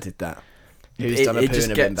 I did that. Who's done a poo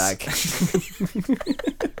in a bin bag?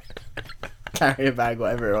 Carry a bag,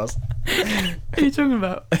 whatever it was. What are you talking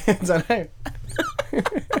about? I don't know.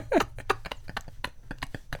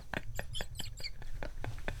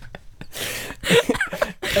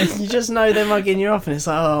 And you just know they're mugging you off, and it's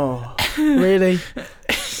like, oh, Really?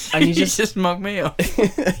 And you You just just mug me off.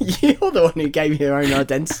 you're the one who gave your own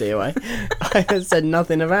identity away. I said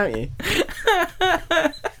nothing about you.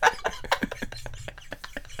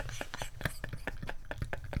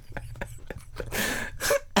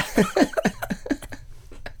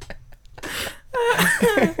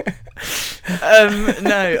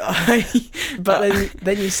 No, But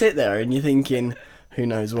then you sit there and you're thinking, who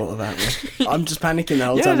knows what about me? I'm just panicking the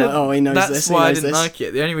whole time. no, Like, oh, he knows that's this. He why I knows didn't this. like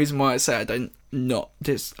it. The only reason why I say I don't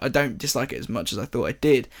dislike it as much as I thought I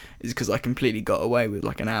did is because I completely got away with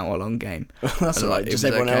like an hour-long game. That's And, all like, right. it Just was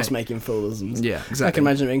everyone okay. else making fools. And Yeah, I exactly. can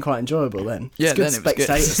imagine it being quite enjoyable then. Yeah, it's good then it was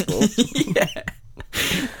spectator good. sport.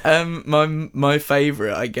 Yeah. My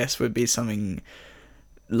favourite, I guess, would be something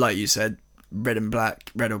like you said, red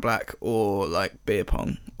or black, or like beer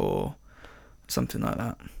pong, or something like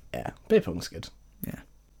that. Yeah, beer pong's good. Yeah.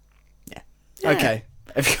 Yeah. Okay.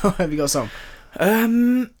 Have you got a song?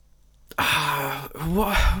 We're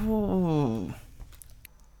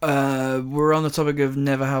on the topic of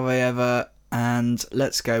Never Have I Ever, and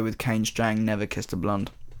let's go with Kane Strang, Never Kissed a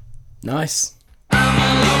Blonde. Nice.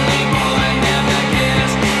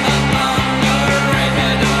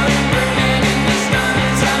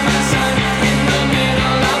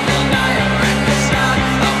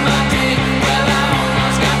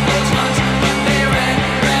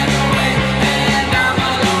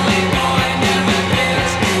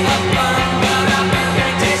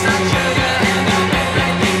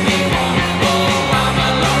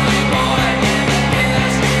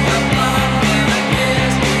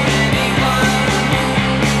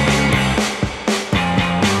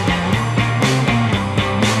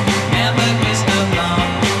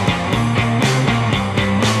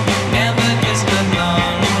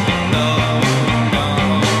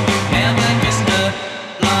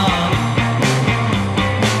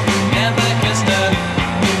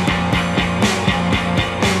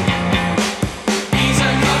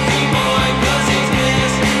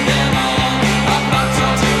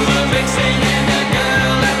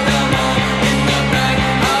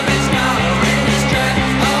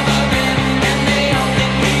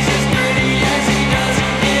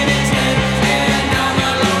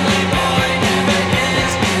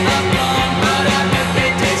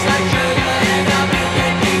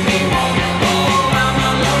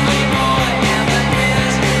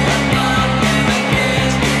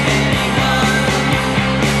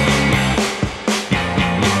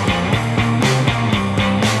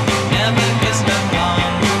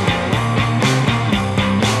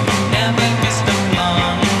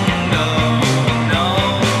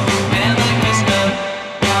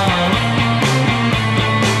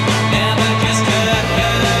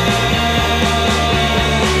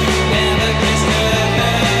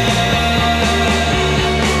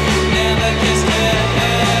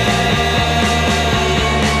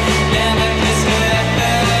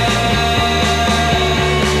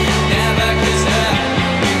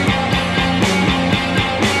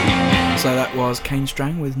 Kane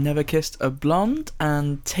Strang with Never Kissed a Blonde.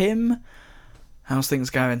 And Tim, how's things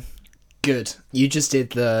going? Good. You just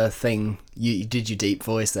did the thing. You did your deep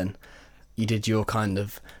voice then. You did your kind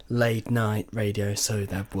of late night radio. So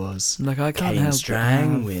that was Like, I can't Kane help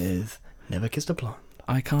Strang but with Never Kissed a Blonde.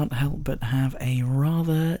 I can't help but have a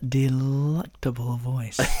rather delectable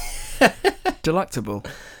voice. Delectable.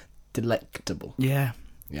 Delectable. Yeah.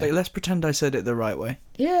 Yeah. Like, let's pretend I said it the right way.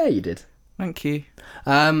 Yeah, you did. Thank you.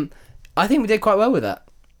 I think we did quite well with that.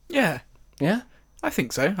 Yeah, Yeah. I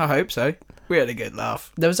think so. I hope so. We had a good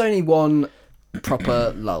laugh. There was only one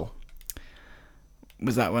proper lull.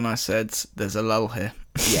 Was that when I said there's a lull here?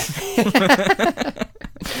 Yeah.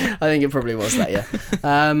 I think it probably was that, yeah.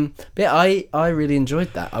 But yeah, I really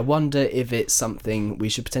enjoyed that. I wonder if it's something we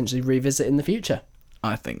should potentially revisit in the future.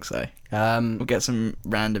 I think so. We'll get some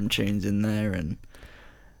random tunes in there and...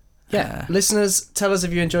 Yeah, listeners, tell us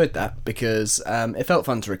if you enjoyed that, because it felt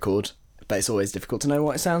fun to record, but it's always difficult to know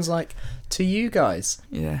what it sounds like to you guys.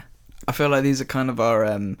 Yeah. I feel like these are kind of our...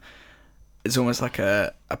 it's almost like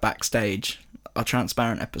a backstage, our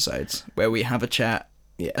transparent episodes, where we have a chat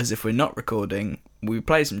as if we're not recording. We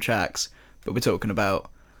play some tracks, but we're talking about,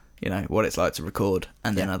 you know, what it's like to record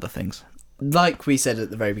and then other things. Like we said at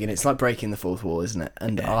the very beginning, it's like breaking the fourth wall, isn't it?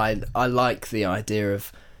 And I like the idea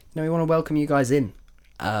of, you know, we want to welcome you guys in.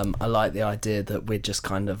 I like the idea that we're just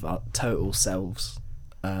kind of our total selves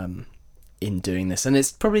in doing this. And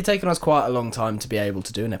it's probably taken us quite a long time to be able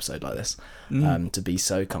to do an episode like this, to be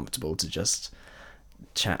so comfortable to just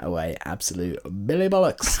chat away absolute Billy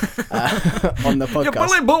Bollocks on the podcast.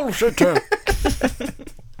 Billy Bullshitter!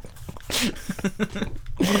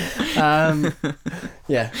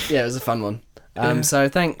 Yeah, it was a fun one. So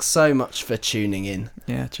thanks so much for tuning in.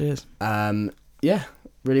 Yeah, cheers. Yeah,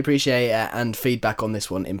 really appreciate it, and feedback on this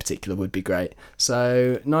one in particular would be great.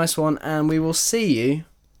 So nice one, and we will see you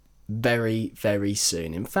very, very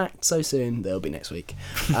soon. In fact, so soon they'll be next week.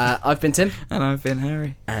 I've been Tim, And I've been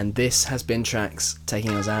Harry. and this has been Tracks.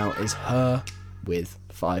 Taking us out is Her with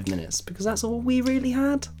 5 minutes, because that's all we really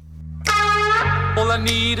had. All I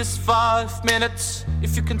need is 5 minutes,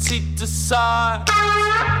 if you can see the sign.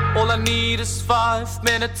 All I need is 5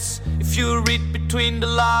 minutes, if you read between the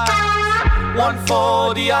lines. One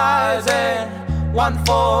for the eyes and one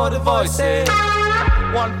for the voices.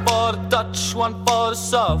 One for the touch, one for the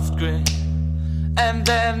soft grin, and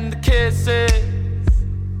then the kisses.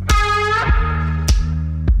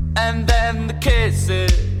 And then the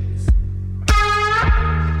kisses.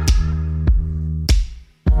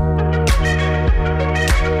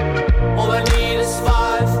 All I need is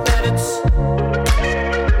 5 minutes.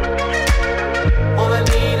 All I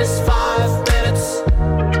need is 5 minutes.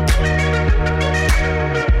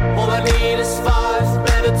 All I need is 5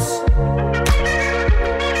 minutes.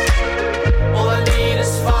 All I need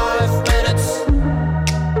is 5 minutes.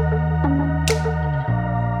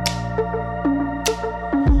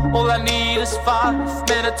 All I need is 5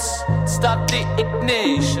 minutes. Start the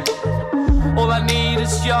ignition. All I need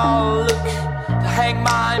is your look to hang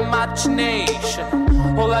my imagination.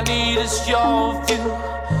 All I need is your view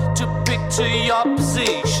to picture your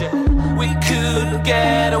position. We could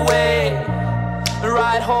get away,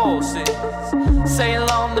 ride horses, sail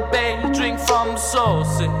on the bay, drink from the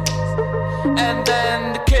sources, and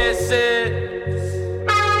then the kisses,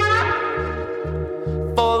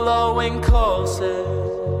 following courses,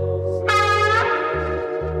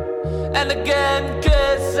 and again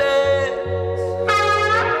kisses,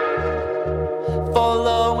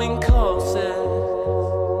 following courses.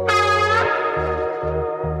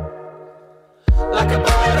 Like a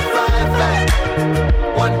butterfly effect,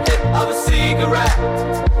 one hit of a cigarette,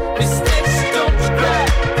 mistakes don't regret.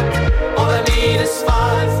 All I need is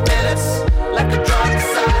 5 minutes, like a drug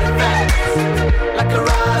side effect, like a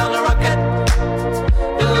ride on a rocket,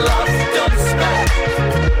 the love you don't expect.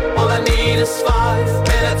 All I need is 5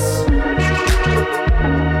 minutes.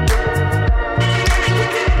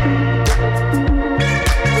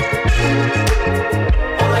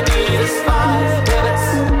 All I need is 5 minutes.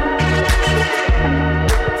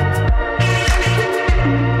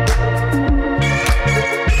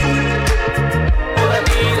 All I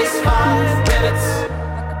need is 5 minutes.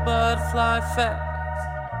 Like a butterfly effect,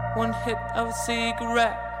 one hit of a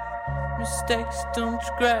cigarette, mistakes don't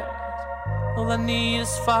regret. All I need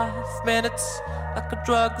is 5 minutes. Like a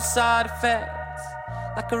drug with side effects,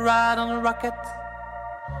 like a ride on a rocket,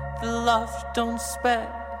 the love you don't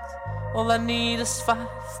expect. All I need is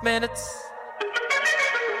 5 minutes.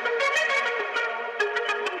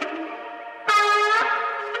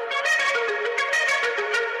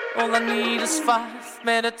 All I need is 5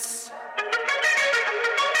 minutes.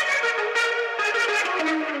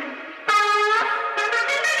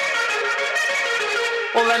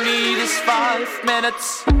 All I need is 5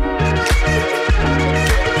 minutes.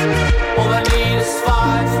 All I need is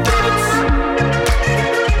 5 minutes.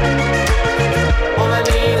 All I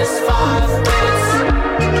need is 5 minutes.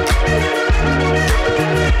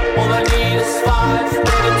 All I need is 5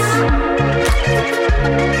 minutes.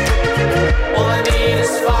 All I need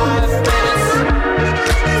is 5 minutes.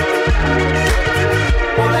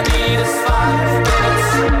 All I need is 5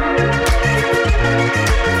 minutes.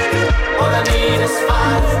 All I need is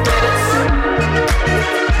 5 minutes.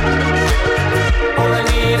 All I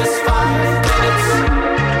need is 5 minutes.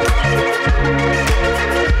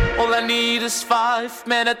 All I need is 5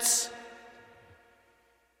 minutes.